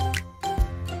again?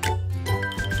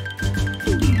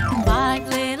 5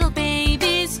 little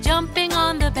babies jumping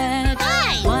on the bed.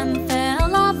 Hi! One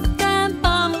fell off and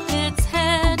bumped its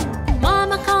head.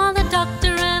 Mama called the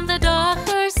doctor and the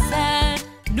doctor said,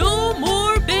 "No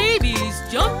more babies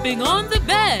jumping on the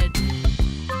bed."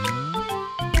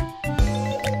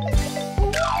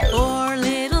 4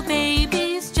 little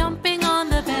babies jumping on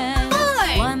the bed.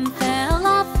 Boy! One fell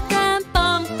off and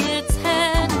bumped its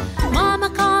head. Mama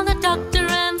called the doctor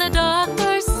and the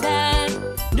doctor said,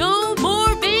 "No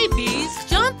more babies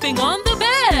jumping on the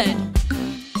bed."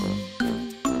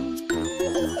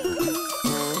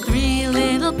 3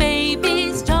 little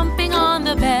babies jumping on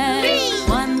the bed.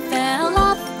 One fell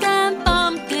off and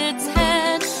bumped its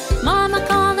head. Mama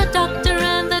called the doctor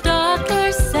and the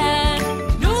doctor said,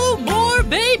 "No more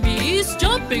babies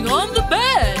jumping on the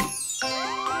bed."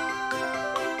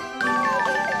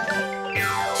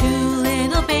 2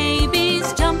 little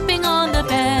babies jumping on the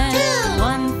bed.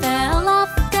 One fell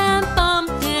off and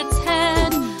bumped its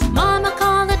head. Mama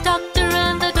called the doctor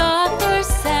and the doctor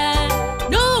said,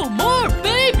 "No more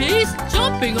babies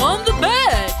jumping on the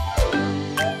bed."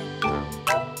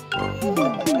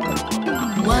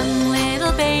 1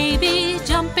 little baby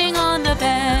jumping on the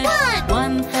bed.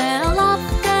 One fell off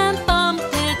and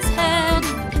bumped its head.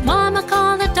 Mama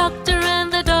called the doctor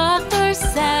and the doctor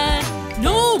said,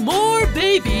 "No more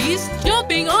babies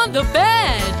jumping on the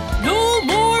bed. No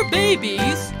more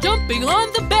babies jumping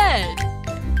on the bed."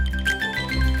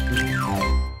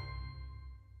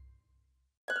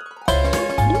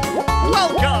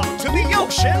 Welcome to the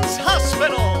Ocean's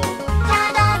Hospital.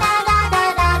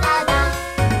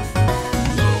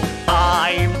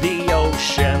 I'm the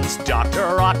ocean's Dr.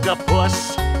 Octopus.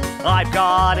 I've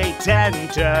got 8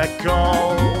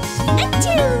 tentacles.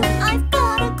 I've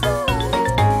got a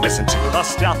cold. Listen to the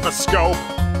stethoscope.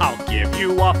 I'll give you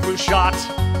a flu shot.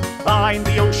 I'm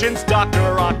the ocean's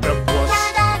Dr. Octopus.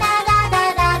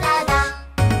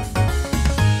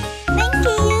 Thank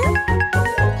you.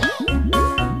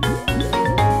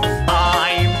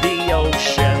 I'm the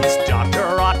ocean's Dr.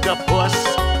 Octopus.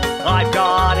 I've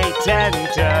got 8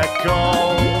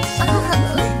 tentacles.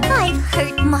 I've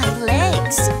hurt my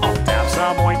legs. I'll dab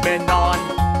some ointment on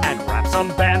and wrap some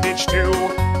bandage too.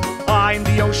 I'm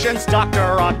the ocean's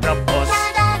Dr. Octopus.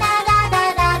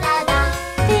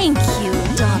 Thank you,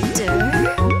 doctor.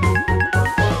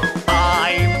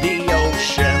 I'm the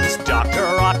ocean's Dr.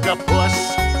 Octopus.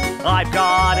 I've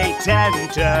got 8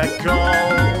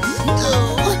 tentacles.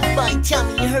 Oh, my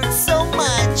tummy hurts so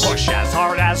much. Push as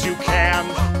hard as you can.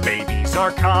 Babies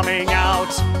are coming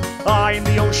out. I'm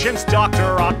the ocean's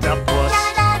Dr. Octopus.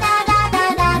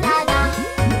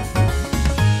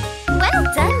 Well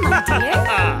done, my dear.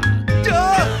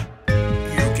 Duh!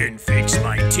 You can fix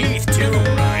my teeth too,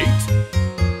 right?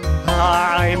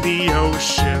 I'm the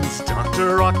ocean's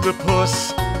Dr.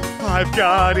 Octopus. I've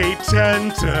got 8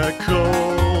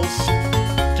 tentacles.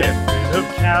 Get rid of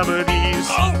cavities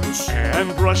Ouch!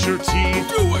 and brush your teeth.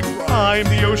 Do it right. I'm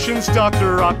the ocean's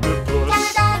Dr. Octopus.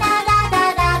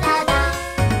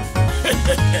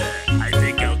 I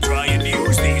think I'll try and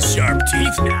use these sharp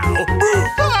teeth now.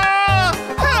 Ah!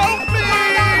 Help me!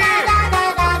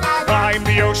 I'm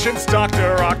the ocean's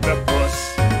Dr.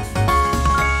 Octopus.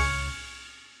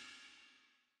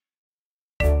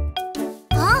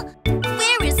 Huh?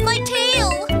 Where is my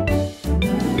tail?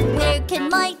 Where can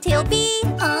my tail be?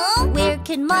 Huh? Where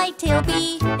can my tail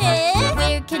be?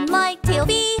 Where can my tail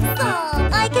be?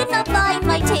 I cannot find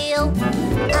my tail.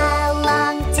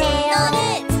 Along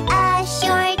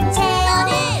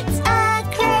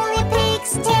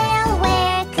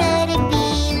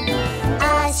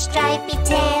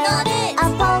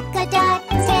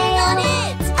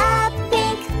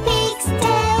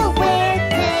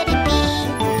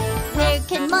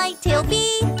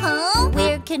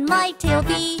can my tail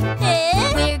be?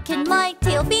 Where can my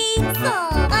tail be?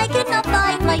 I cannot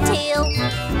find my tail.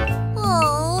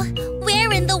 Oh,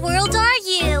 where in the world are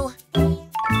you?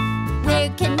 Where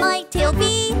can my tail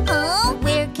be?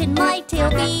 Where can my tail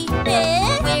be?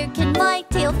 Where can my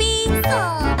tail be?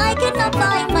 I cannot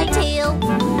find my tail.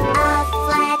 A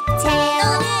flat tail,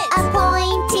 a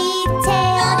pointy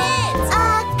tail,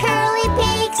 a curly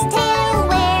pig's tail,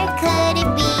 where could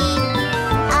it be?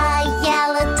 A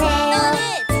yellow tail,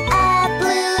 a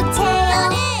blue tail,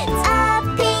 a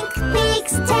pink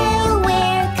pig's tail,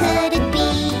 where could it be?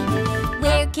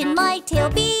 Where can my tail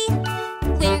be?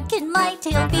 Where can my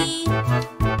tail be?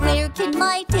 Where can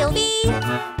my tail be?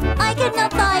 I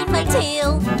cannot find my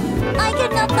tail. I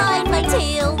cannot find my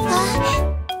tail.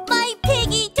 My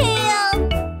piggy tail!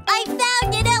 I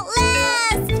found it at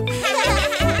last!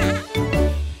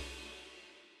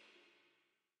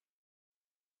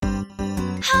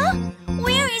 Huh?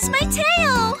 Where is my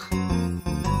tail?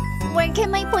 Where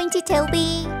can my pointy tail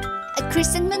be? A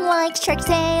chrysanthemum-like shark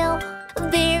tail.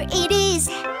 There it is.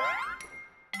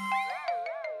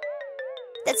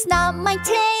 That's not my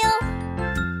tail.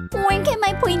 Where can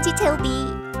my pointy tail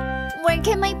be? Where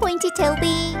can my pointy tail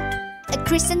be? A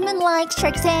chrysanthemum-like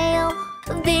shark tail.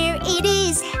 There it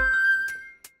is.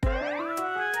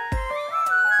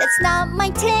 That's not my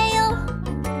tail.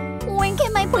 Where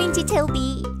can my pointy tail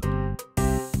be?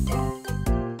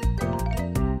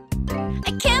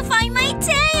 I can't find my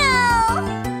tail.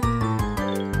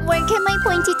 Where can my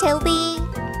pointy tail be?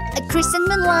 A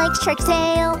chrysanthemum-like shark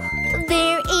tail.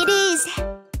 There it is.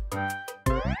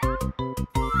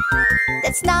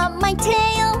 That's not my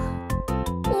tail.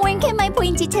 Where can my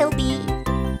pointy tail be?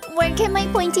 Where can my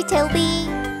pointy tail be?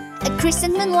 A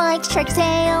chrysanthemum-like shark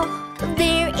tail.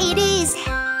 There it is.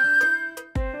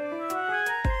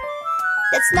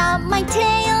 That's not my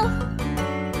tail.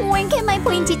 Where can my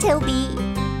pointy tail be?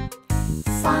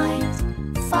 Find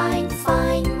my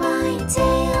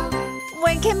tail.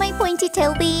 Where can my pointy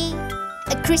tail be?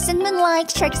 A chrysanthemum-like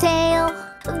shark tail.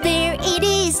 There it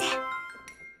is.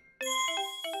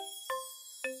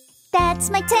 That's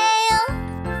my tail.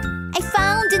 I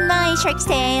found in my shark's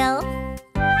tail.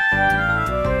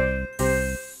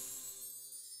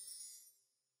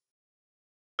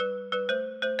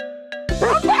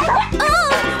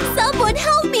 Oh, someone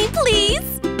help me,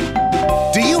 please.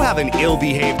 Do you have an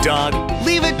ill-behaved dog?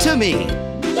 Leave it to me.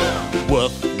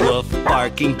 Woof, woof,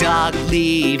 barking dog,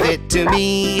 leave it to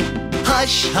me.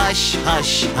 Hush, hush,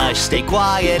 hush, hush, stay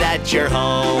quiet at your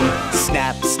home.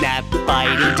 Snap, snap,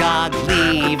 biting dog,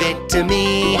 leave it to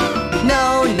me.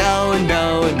 No, no,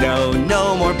 no, no,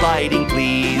 no more biting,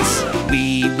 please.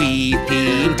 Wee, wee,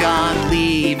 peeing dog,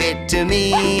 leave it to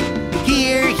me.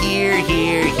 Here, here,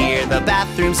 here, here, the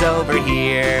bathroom's over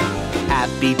here.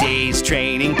 Happy days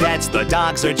training pets, the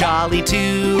dogs are jolly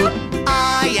too.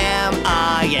 I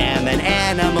am an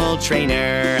animal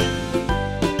trainer.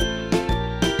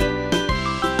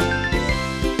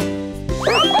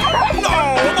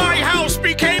 No, my house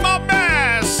became a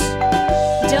mess!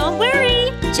 Don't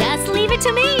worry, just leave it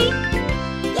to me.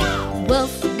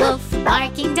 Woof, woof,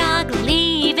 barking dog,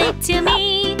 leave it to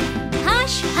me.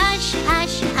 Hush, hush,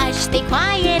 hush, hush, stay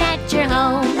quiet at your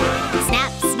home.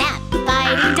 Snap, snap,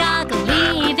 biting dog,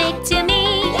 leave it to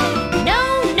me.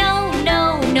 No, no,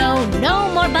 no, no, no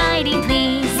more biting,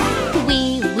 please.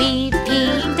 Wee, wee,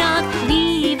 peeing dog, leave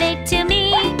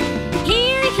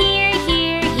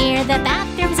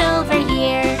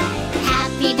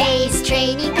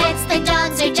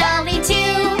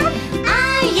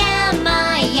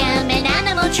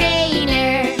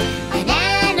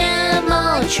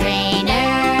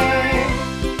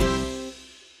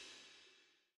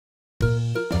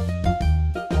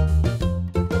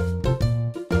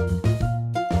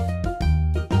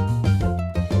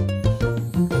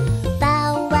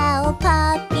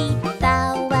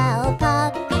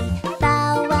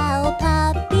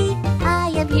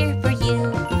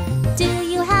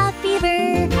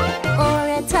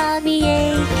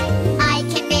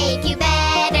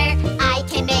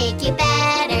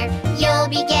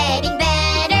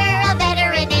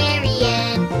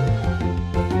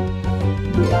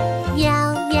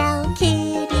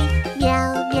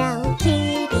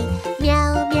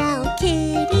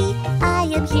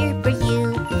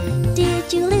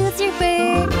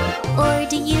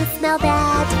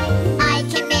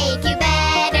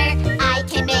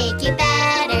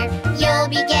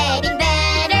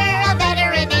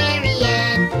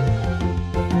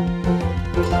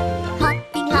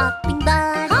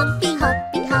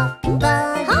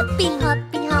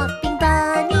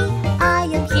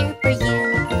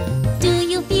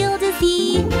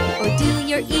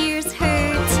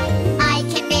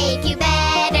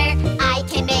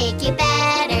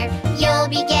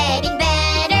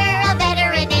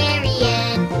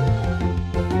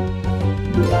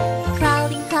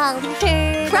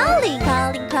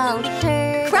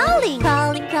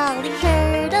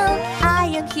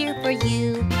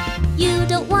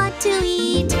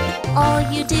all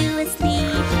you do is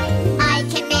sleep. I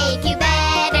can make you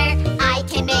better, I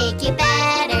can make you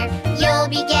better. You'll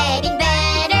be getting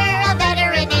better, a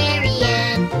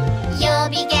veterinarian. You'll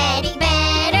be getting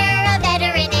better, a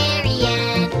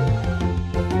veterinarian.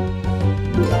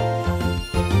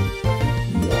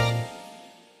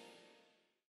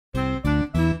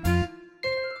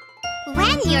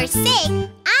 When you're sick,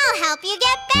 I'll help you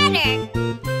get better.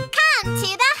 Come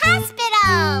to the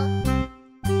hospital.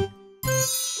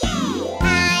 I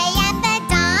am the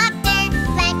doctor.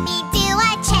 Let me do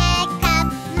a checkup.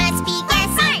 Must be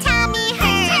guessing tummy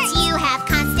hurts. You have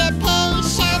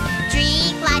constipation.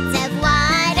 Drink lots of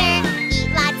water. Eat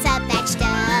lots of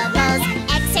vegetables.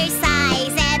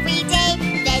 Exercise every day.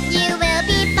 Then you will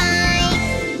be fine.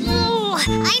 Ooh,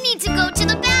 I need to go to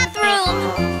the bathroom.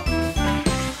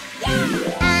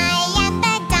 I am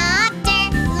the doctor.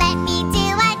 Let me do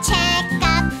a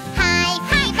checkup. High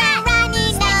fever, runny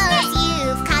nose.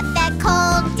 You've caught the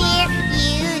cold, dear.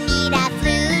 You need a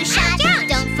flu shot.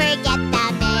 Don't forget the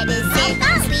medicine.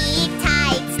 Sleep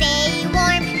tight, stay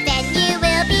warm. Then you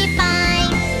will be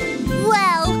fine.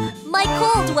 Well, my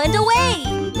cold went away.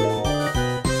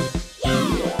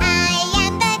 I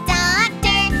am the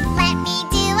doctor. Let me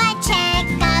do a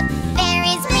checkup. There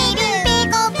is bleeding,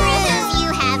 big old bruise. You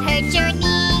have hurt your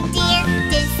knee, dear.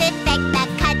 Disinfect the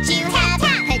cut you have.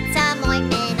 Put some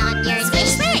ointment on your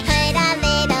face. Put a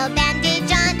little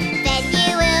bandage on. Then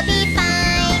you will be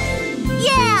fine.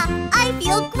 Yeah, I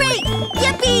feel great.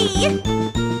 Yippee!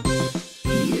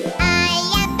 I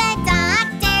am the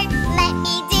doctor. Let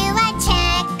me do a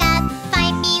checkup.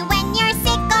 Find me when you're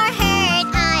sick or hurt.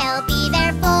 I'll be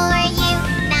there for you.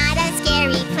 Not a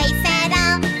scary place at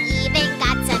all. Even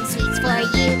got some sweets for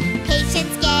you.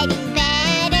 Patients getting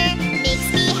better makes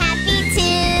me happy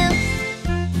too.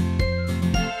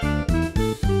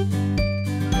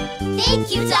 Thank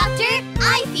you, doctor.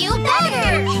 I feel better.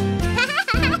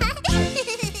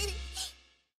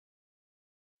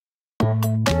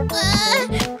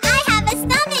 I have a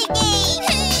stomach ache.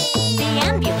 The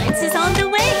ambulance is on the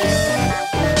way.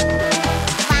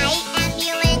 White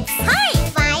ambulance. Hi.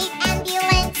 White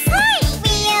ambulance. Hi.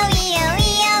 Wheel, wheel,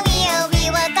 wheel, wheel. We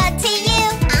will go to you.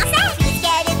 Awesome. Please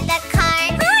get in the car.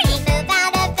 Hi. Move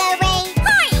out of the way.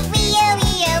 Hi. Wheel,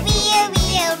 wheel, wheel,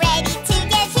 wheel. Ready to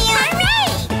get healed. Hooray!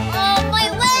 Oh, my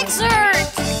legs hurt.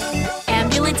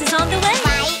 Ambulance is on the way.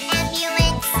 White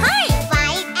ambulance. Hi.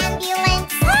 White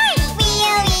ambulance. Hi.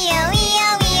 Wheel, wheel,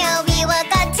 wheel, wheel. We will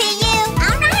go to you.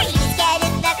 All right. Please get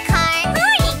in the car.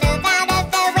 Hi. Move out of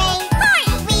the way. Hi.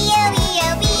 Wheel,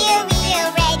 wheel, wheel, wheel.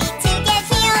 Ready to get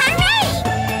healed. Hooray!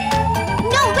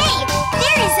 No way!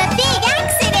 There is a big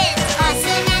accident.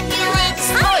 Awesome ambulance.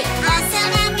 Hi.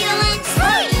 Awesome ambulance.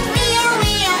 Hi. Wheel,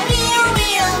 wheel, wheel,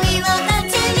 wheel. We will go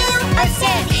to you.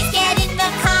 Awesome. Please get in the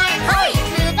car. Hi.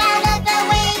 Move out of the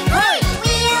way. Hi.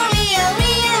 Wheel, wheel,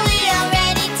 wheel, wheel.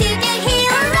 Ready to get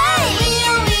healed. Hooray!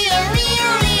 Wheel, wheel,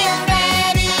 wheel, wheel.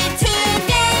 Ready to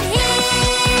get healed.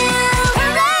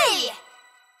 Hooray!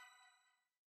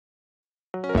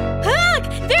 Look,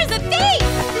 there's a thief.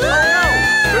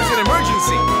 There's an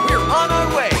emergency. We're on our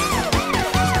way.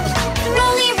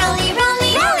 Rolly, rolly,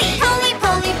 rolly, rolly, poly,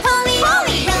 poly, poly,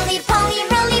 poly, rolly, poly,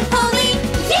 rolly, poly,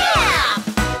 yeah!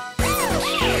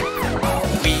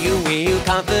 Wheel,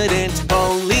 confident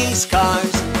police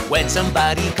cars. When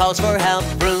somebody calls for help,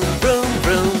 vroom, vroom,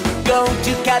 vroom. Go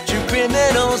to capture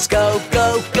criminals, go,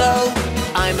 go, go.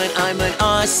 I'm an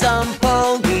awesome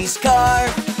police car.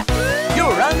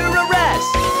 You're under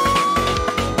arrest.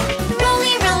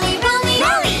 Rolly, rolly, rolly,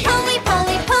 rolly, poly,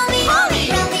 poly, poly, poly,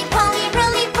 rolly, poly,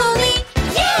 rolly, poly,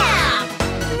 yeah!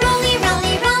 Rolly,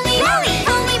 rolly, rolly, rolly,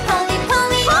 poly, poly,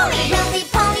 poly, poly, rolly,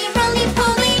 poly, rolly,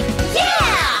 poly,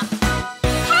 yeah!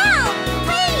 Help!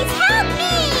 Please help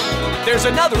me! There's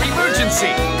another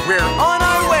emergency. We're on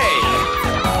our way.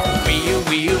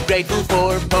 Wheel, grateful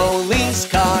for police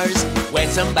cars. When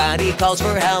somebody calls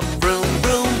for help, vroom,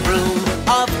 vroom, vroom.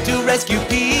 Off to rescue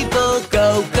people,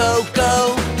 go, go,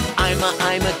 go.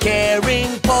 I'm a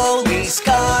caring police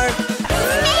car.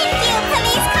 Thank you,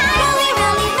 police car! Rolly,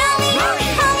 rolly, rolly, rolly,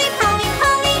 poly, poly,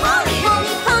 poly, poly,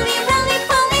 rolly, poly, rolly,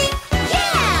 poly,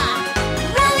 yeah!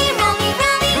 Rolly, rolly,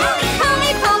 rolly, rolly,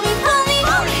 poly, poly, poly,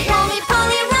 poly, rolly,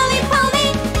 poly, rolly, poly,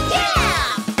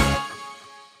 yeah!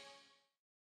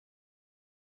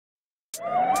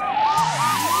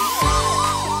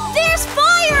 There's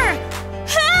fire.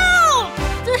 Help!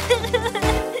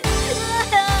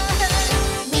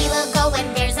 We will go when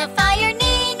there's a fire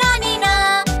near.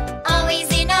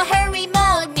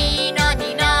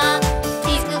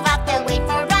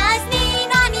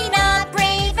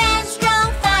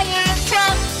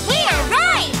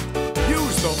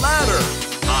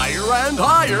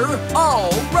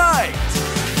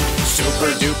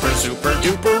 Super duper, super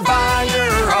duper fire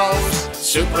hose.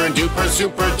 Super duper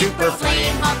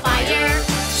flame on fire.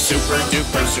 Super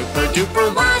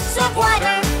duper lots of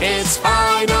water. It's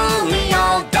finally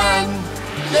all done.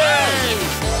 Yay!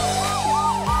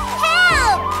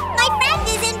 Help! My friend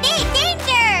is in big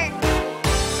danger!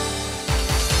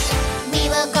 We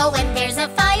will go when there's a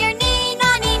fire,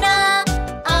 Nina, Nina.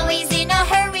 Always in a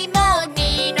hurry mode,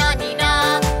 Nina,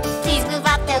 Nina. Please move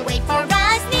out the way for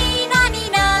us, Nina,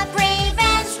 Nina. Brave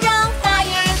and strong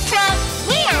fire truck.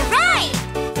 We are right!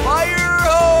 Fire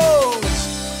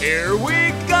hose! Here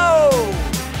we go!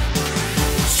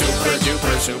 Super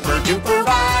duper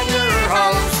fire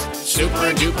hose.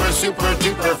 Super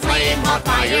duper flame on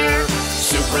fire.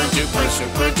 Super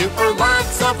duper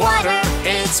lots of water.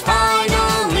 It's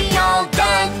finally all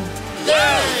done.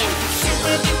 Yay!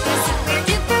 Super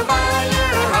duper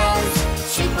fire hose.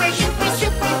 Super duper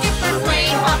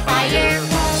flame on fire.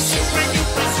 Super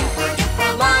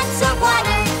duper lots of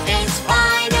water. It's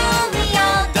finally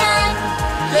all done.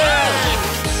 Yay!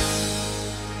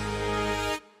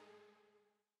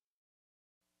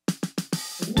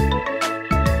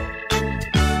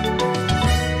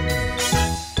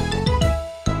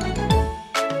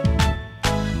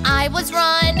 I was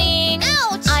running.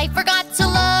 Ouch! I forgot to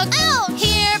look. Ouch!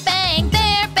 Here bang,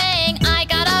 there bang. I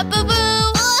got a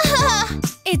boo-boo.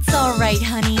 It's all right,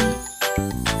 honey.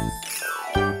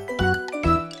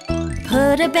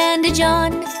 Put a bandage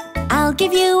on. I'll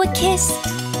give you a kiss.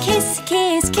 Kiss,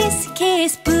 kiss, kiss,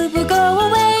 kiss. Boo-boo, go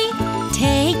away.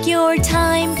 Take your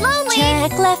time. Slowly.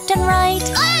 Check left and right.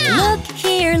 Look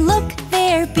here, look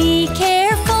there. Be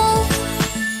careful.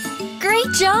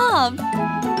 Great job.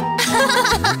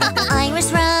 I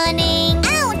was running.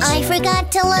 Ouch! I forgot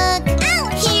to look.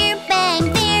 Ouch! Here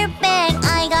bang, there bang.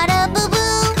 I got a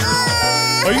boo-boo.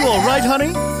 Are you all right,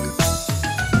 honey?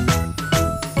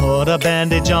 Put a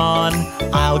bandage on.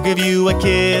 I'll give you a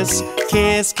kiss.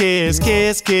 Kiss, kiss,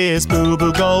 kiss, kiss.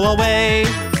 Boo-boo, go away.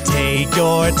 Take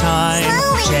your time.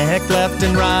 Slowly. Check left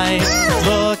and right.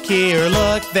 Look here,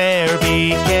 look there.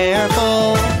 Be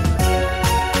careful.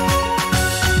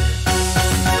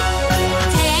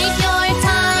 Take your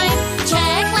time.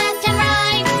 Check left and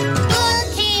right. Look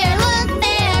here, look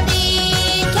there.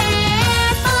 Be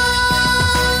careful.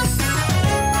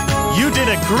 You did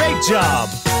a great job.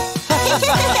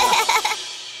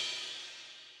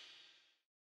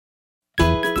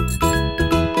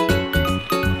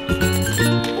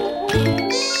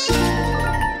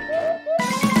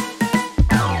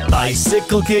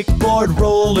 Bicycle, kickboard,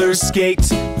 roller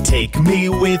skate. Take me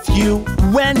with you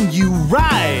when you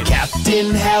ride.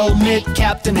 Captain Helmet,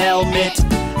 Captain Helmet.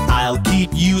 I'll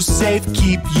keep you safe,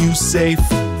 keep you safe.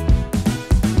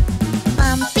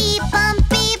 Bumpy,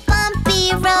 bumpy,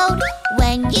 bumpy road.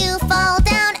 When you fall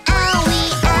down,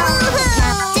 owie, owie.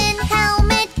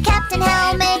 Captain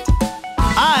Helmet,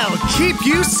 I'll keep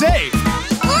you safe.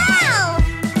 wow!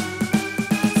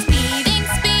 Speeding,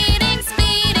 speeding,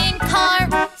 speeding car.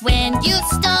 When you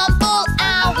stumble,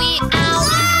 owie,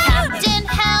 owie. Captain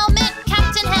Helmet,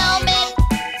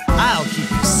 I'll keep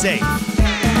you safe.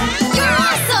 you're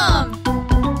awesome!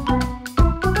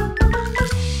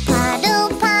 Puddle,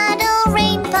 puddle,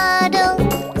 rain puddle.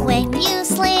 When you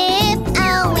slip,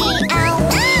 owie,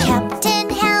 owie. Captain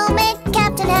Helmet,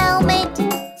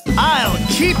 I'll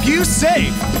keep you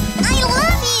safe. I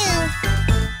love you!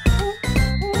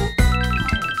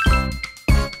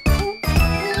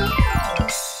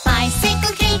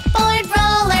 Bicycle, kickboard,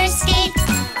 roller skate.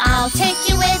 I'll take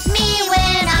you with me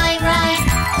when I ride.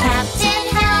 Captain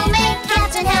Helmet,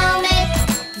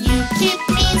 you keep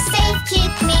me safe,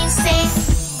 keep me safe.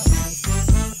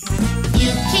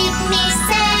 You keep me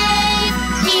safe,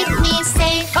 keep me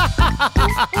safe.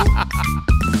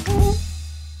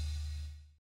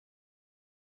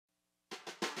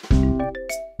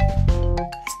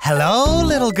 Hello,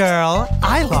 little girl.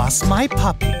 I lost my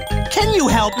puppy. Can you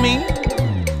help me?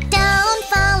 Don't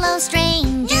follow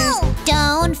strangers. No.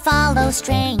 Don't follow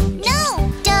strangers.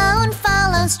 No. Don't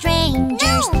follow strangers.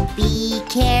 No. Be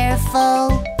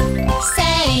careful.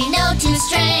 Say no to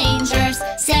strangers.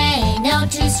 Say no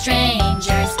to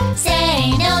strangers.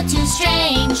 Say no to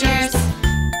strangers.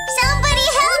 Somebody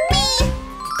help me!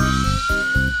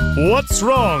 What's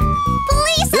wrong?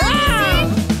 Police officer!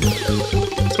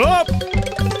 Stop!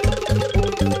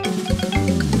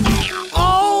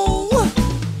 Oh!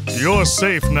 You're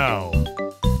safe now.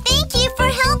 Thank you for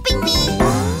helping me.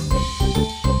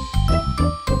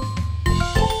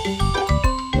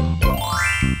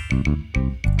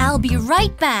 I'll be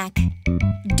right back.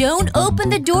 Don't open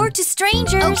the door to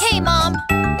strangers. Okay, Mom.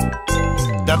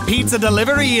 The pizza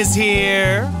delivery is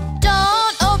here.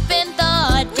 Don't open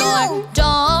the door. No.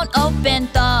 Don't open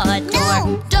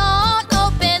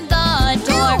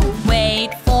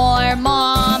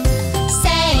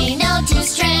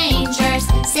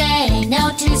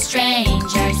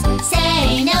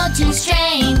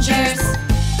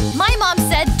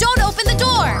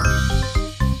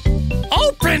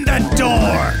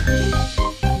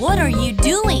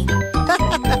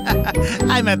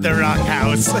I'm at the wrong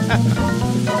house.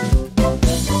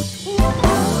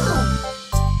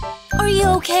 Are you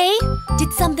okay?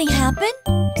 Did something happen?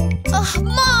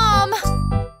 Mom!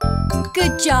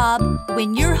 Good job.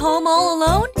 When you're home all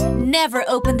alone, never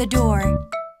open the door.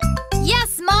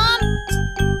 Yes, Mom!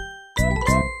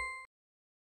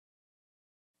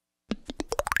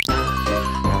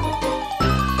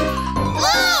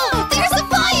 Oh! There's a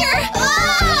fire!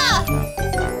 Ah!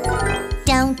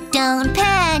 Don't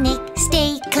panic.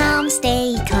 Stay calm,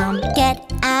 stay calm. Get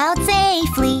out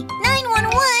safely.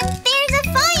 911, there's a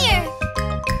fire!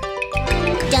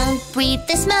 Don't breathe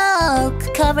the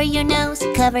smoke. Cover your nose,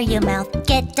 cover your mouth.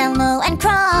 Get down low and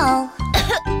crawl.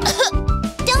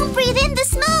 Don't breathe in the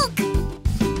smoke.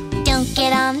 Don't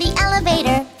get on the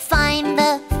elevator. Find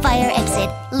the fire exit.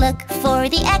 Look for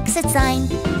the exit sign.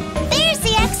 There's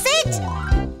the exit!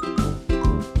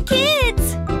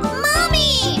 Kids!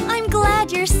 Mommy! I'm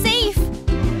glad you're safe.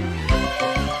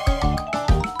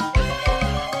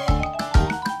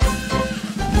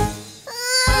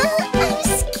 I'm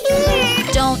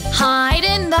scared. Don't hide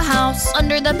in the house,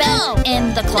 under the bed,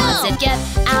 in the closet. Get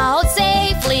out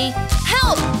safely.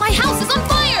 Help! My house is on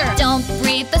fire! Don't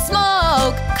breathe the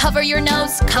smoke. Cover your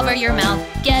nose, cover your mouth.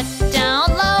 Get down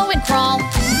low and crawl.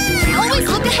 Always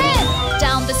look ahead.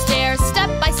 Down the stairs, step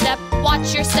by step.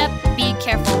 Watch your step, be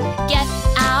careful. Get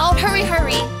out, hurry,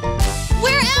 hurry.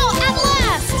 We're out at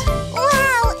last!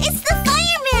 Wow, it's the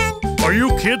fireman! Are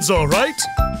you kids all right?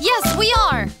 Yes, we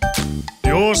are.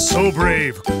 You're so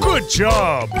brave. Good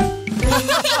job.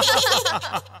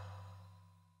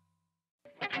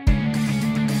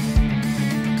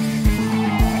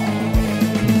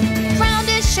 Ground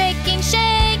is shaking,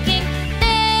 shaking.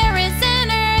 There is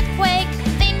an earthquake.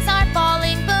 Things are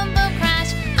falling, boom, boom,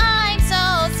 crash. I'm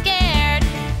so scared.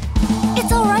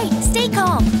 It's all right. Stay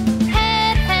calm.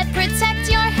 Head, protect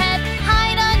your head.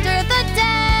 Hide under the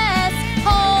desk.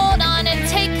 Hold on and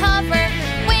take cover.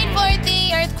 Wait for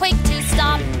the earthquake to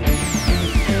stop.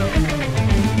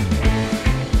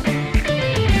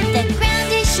 The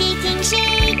ground is shaking,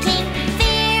 shaking.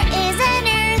 There is an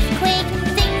earthquake.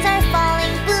 Things are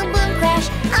falling, boom, boom, crash.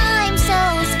 I'm so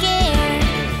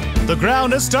scared. The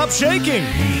ground has stopped shaking.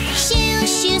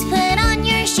 Shoes, put on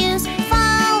your shoes.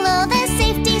 Follow the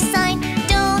safety sign.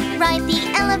 Don't ride the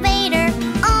elevator.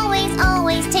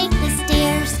 Always take the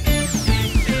stairs.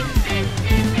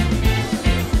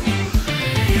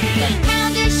 The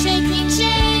ground is shaking,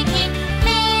 shaking.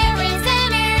 There is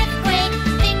an earthquake.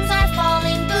 Things are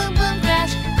falling, boom, boom,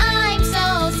 crash. I'm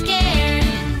so scared.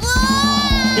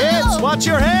 Whoa! Kids, watch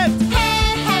your head.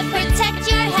 Head, protect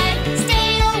your head.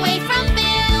 Stay away from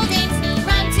buildings.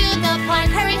 Run to the park,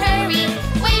 hurry, hurry.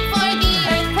 Wait for the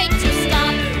earthquake to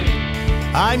stop.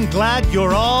 I'm glad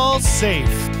you're all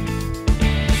safe.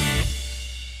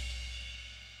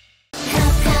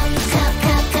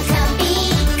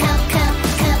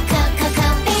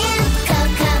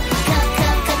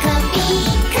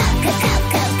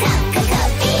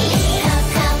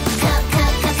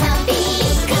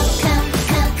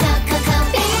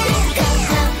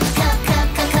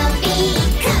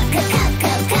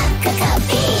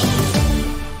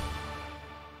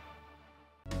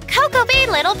 Cocobi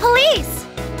Little Police!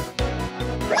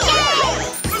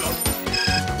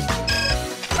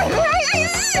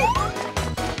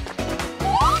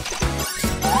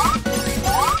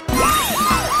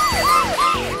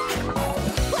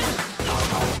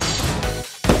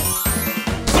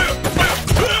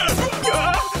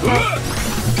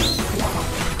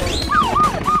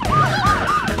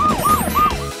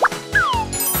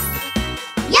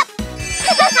 Yep.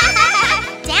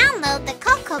 Download the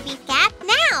Cocobi app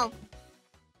now.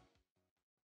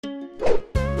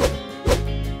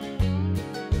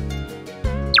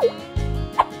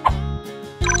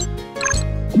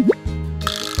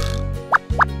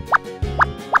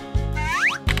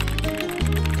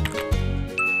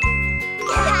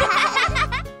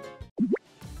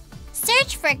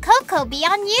 Search for Cocobi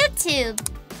on YouTube.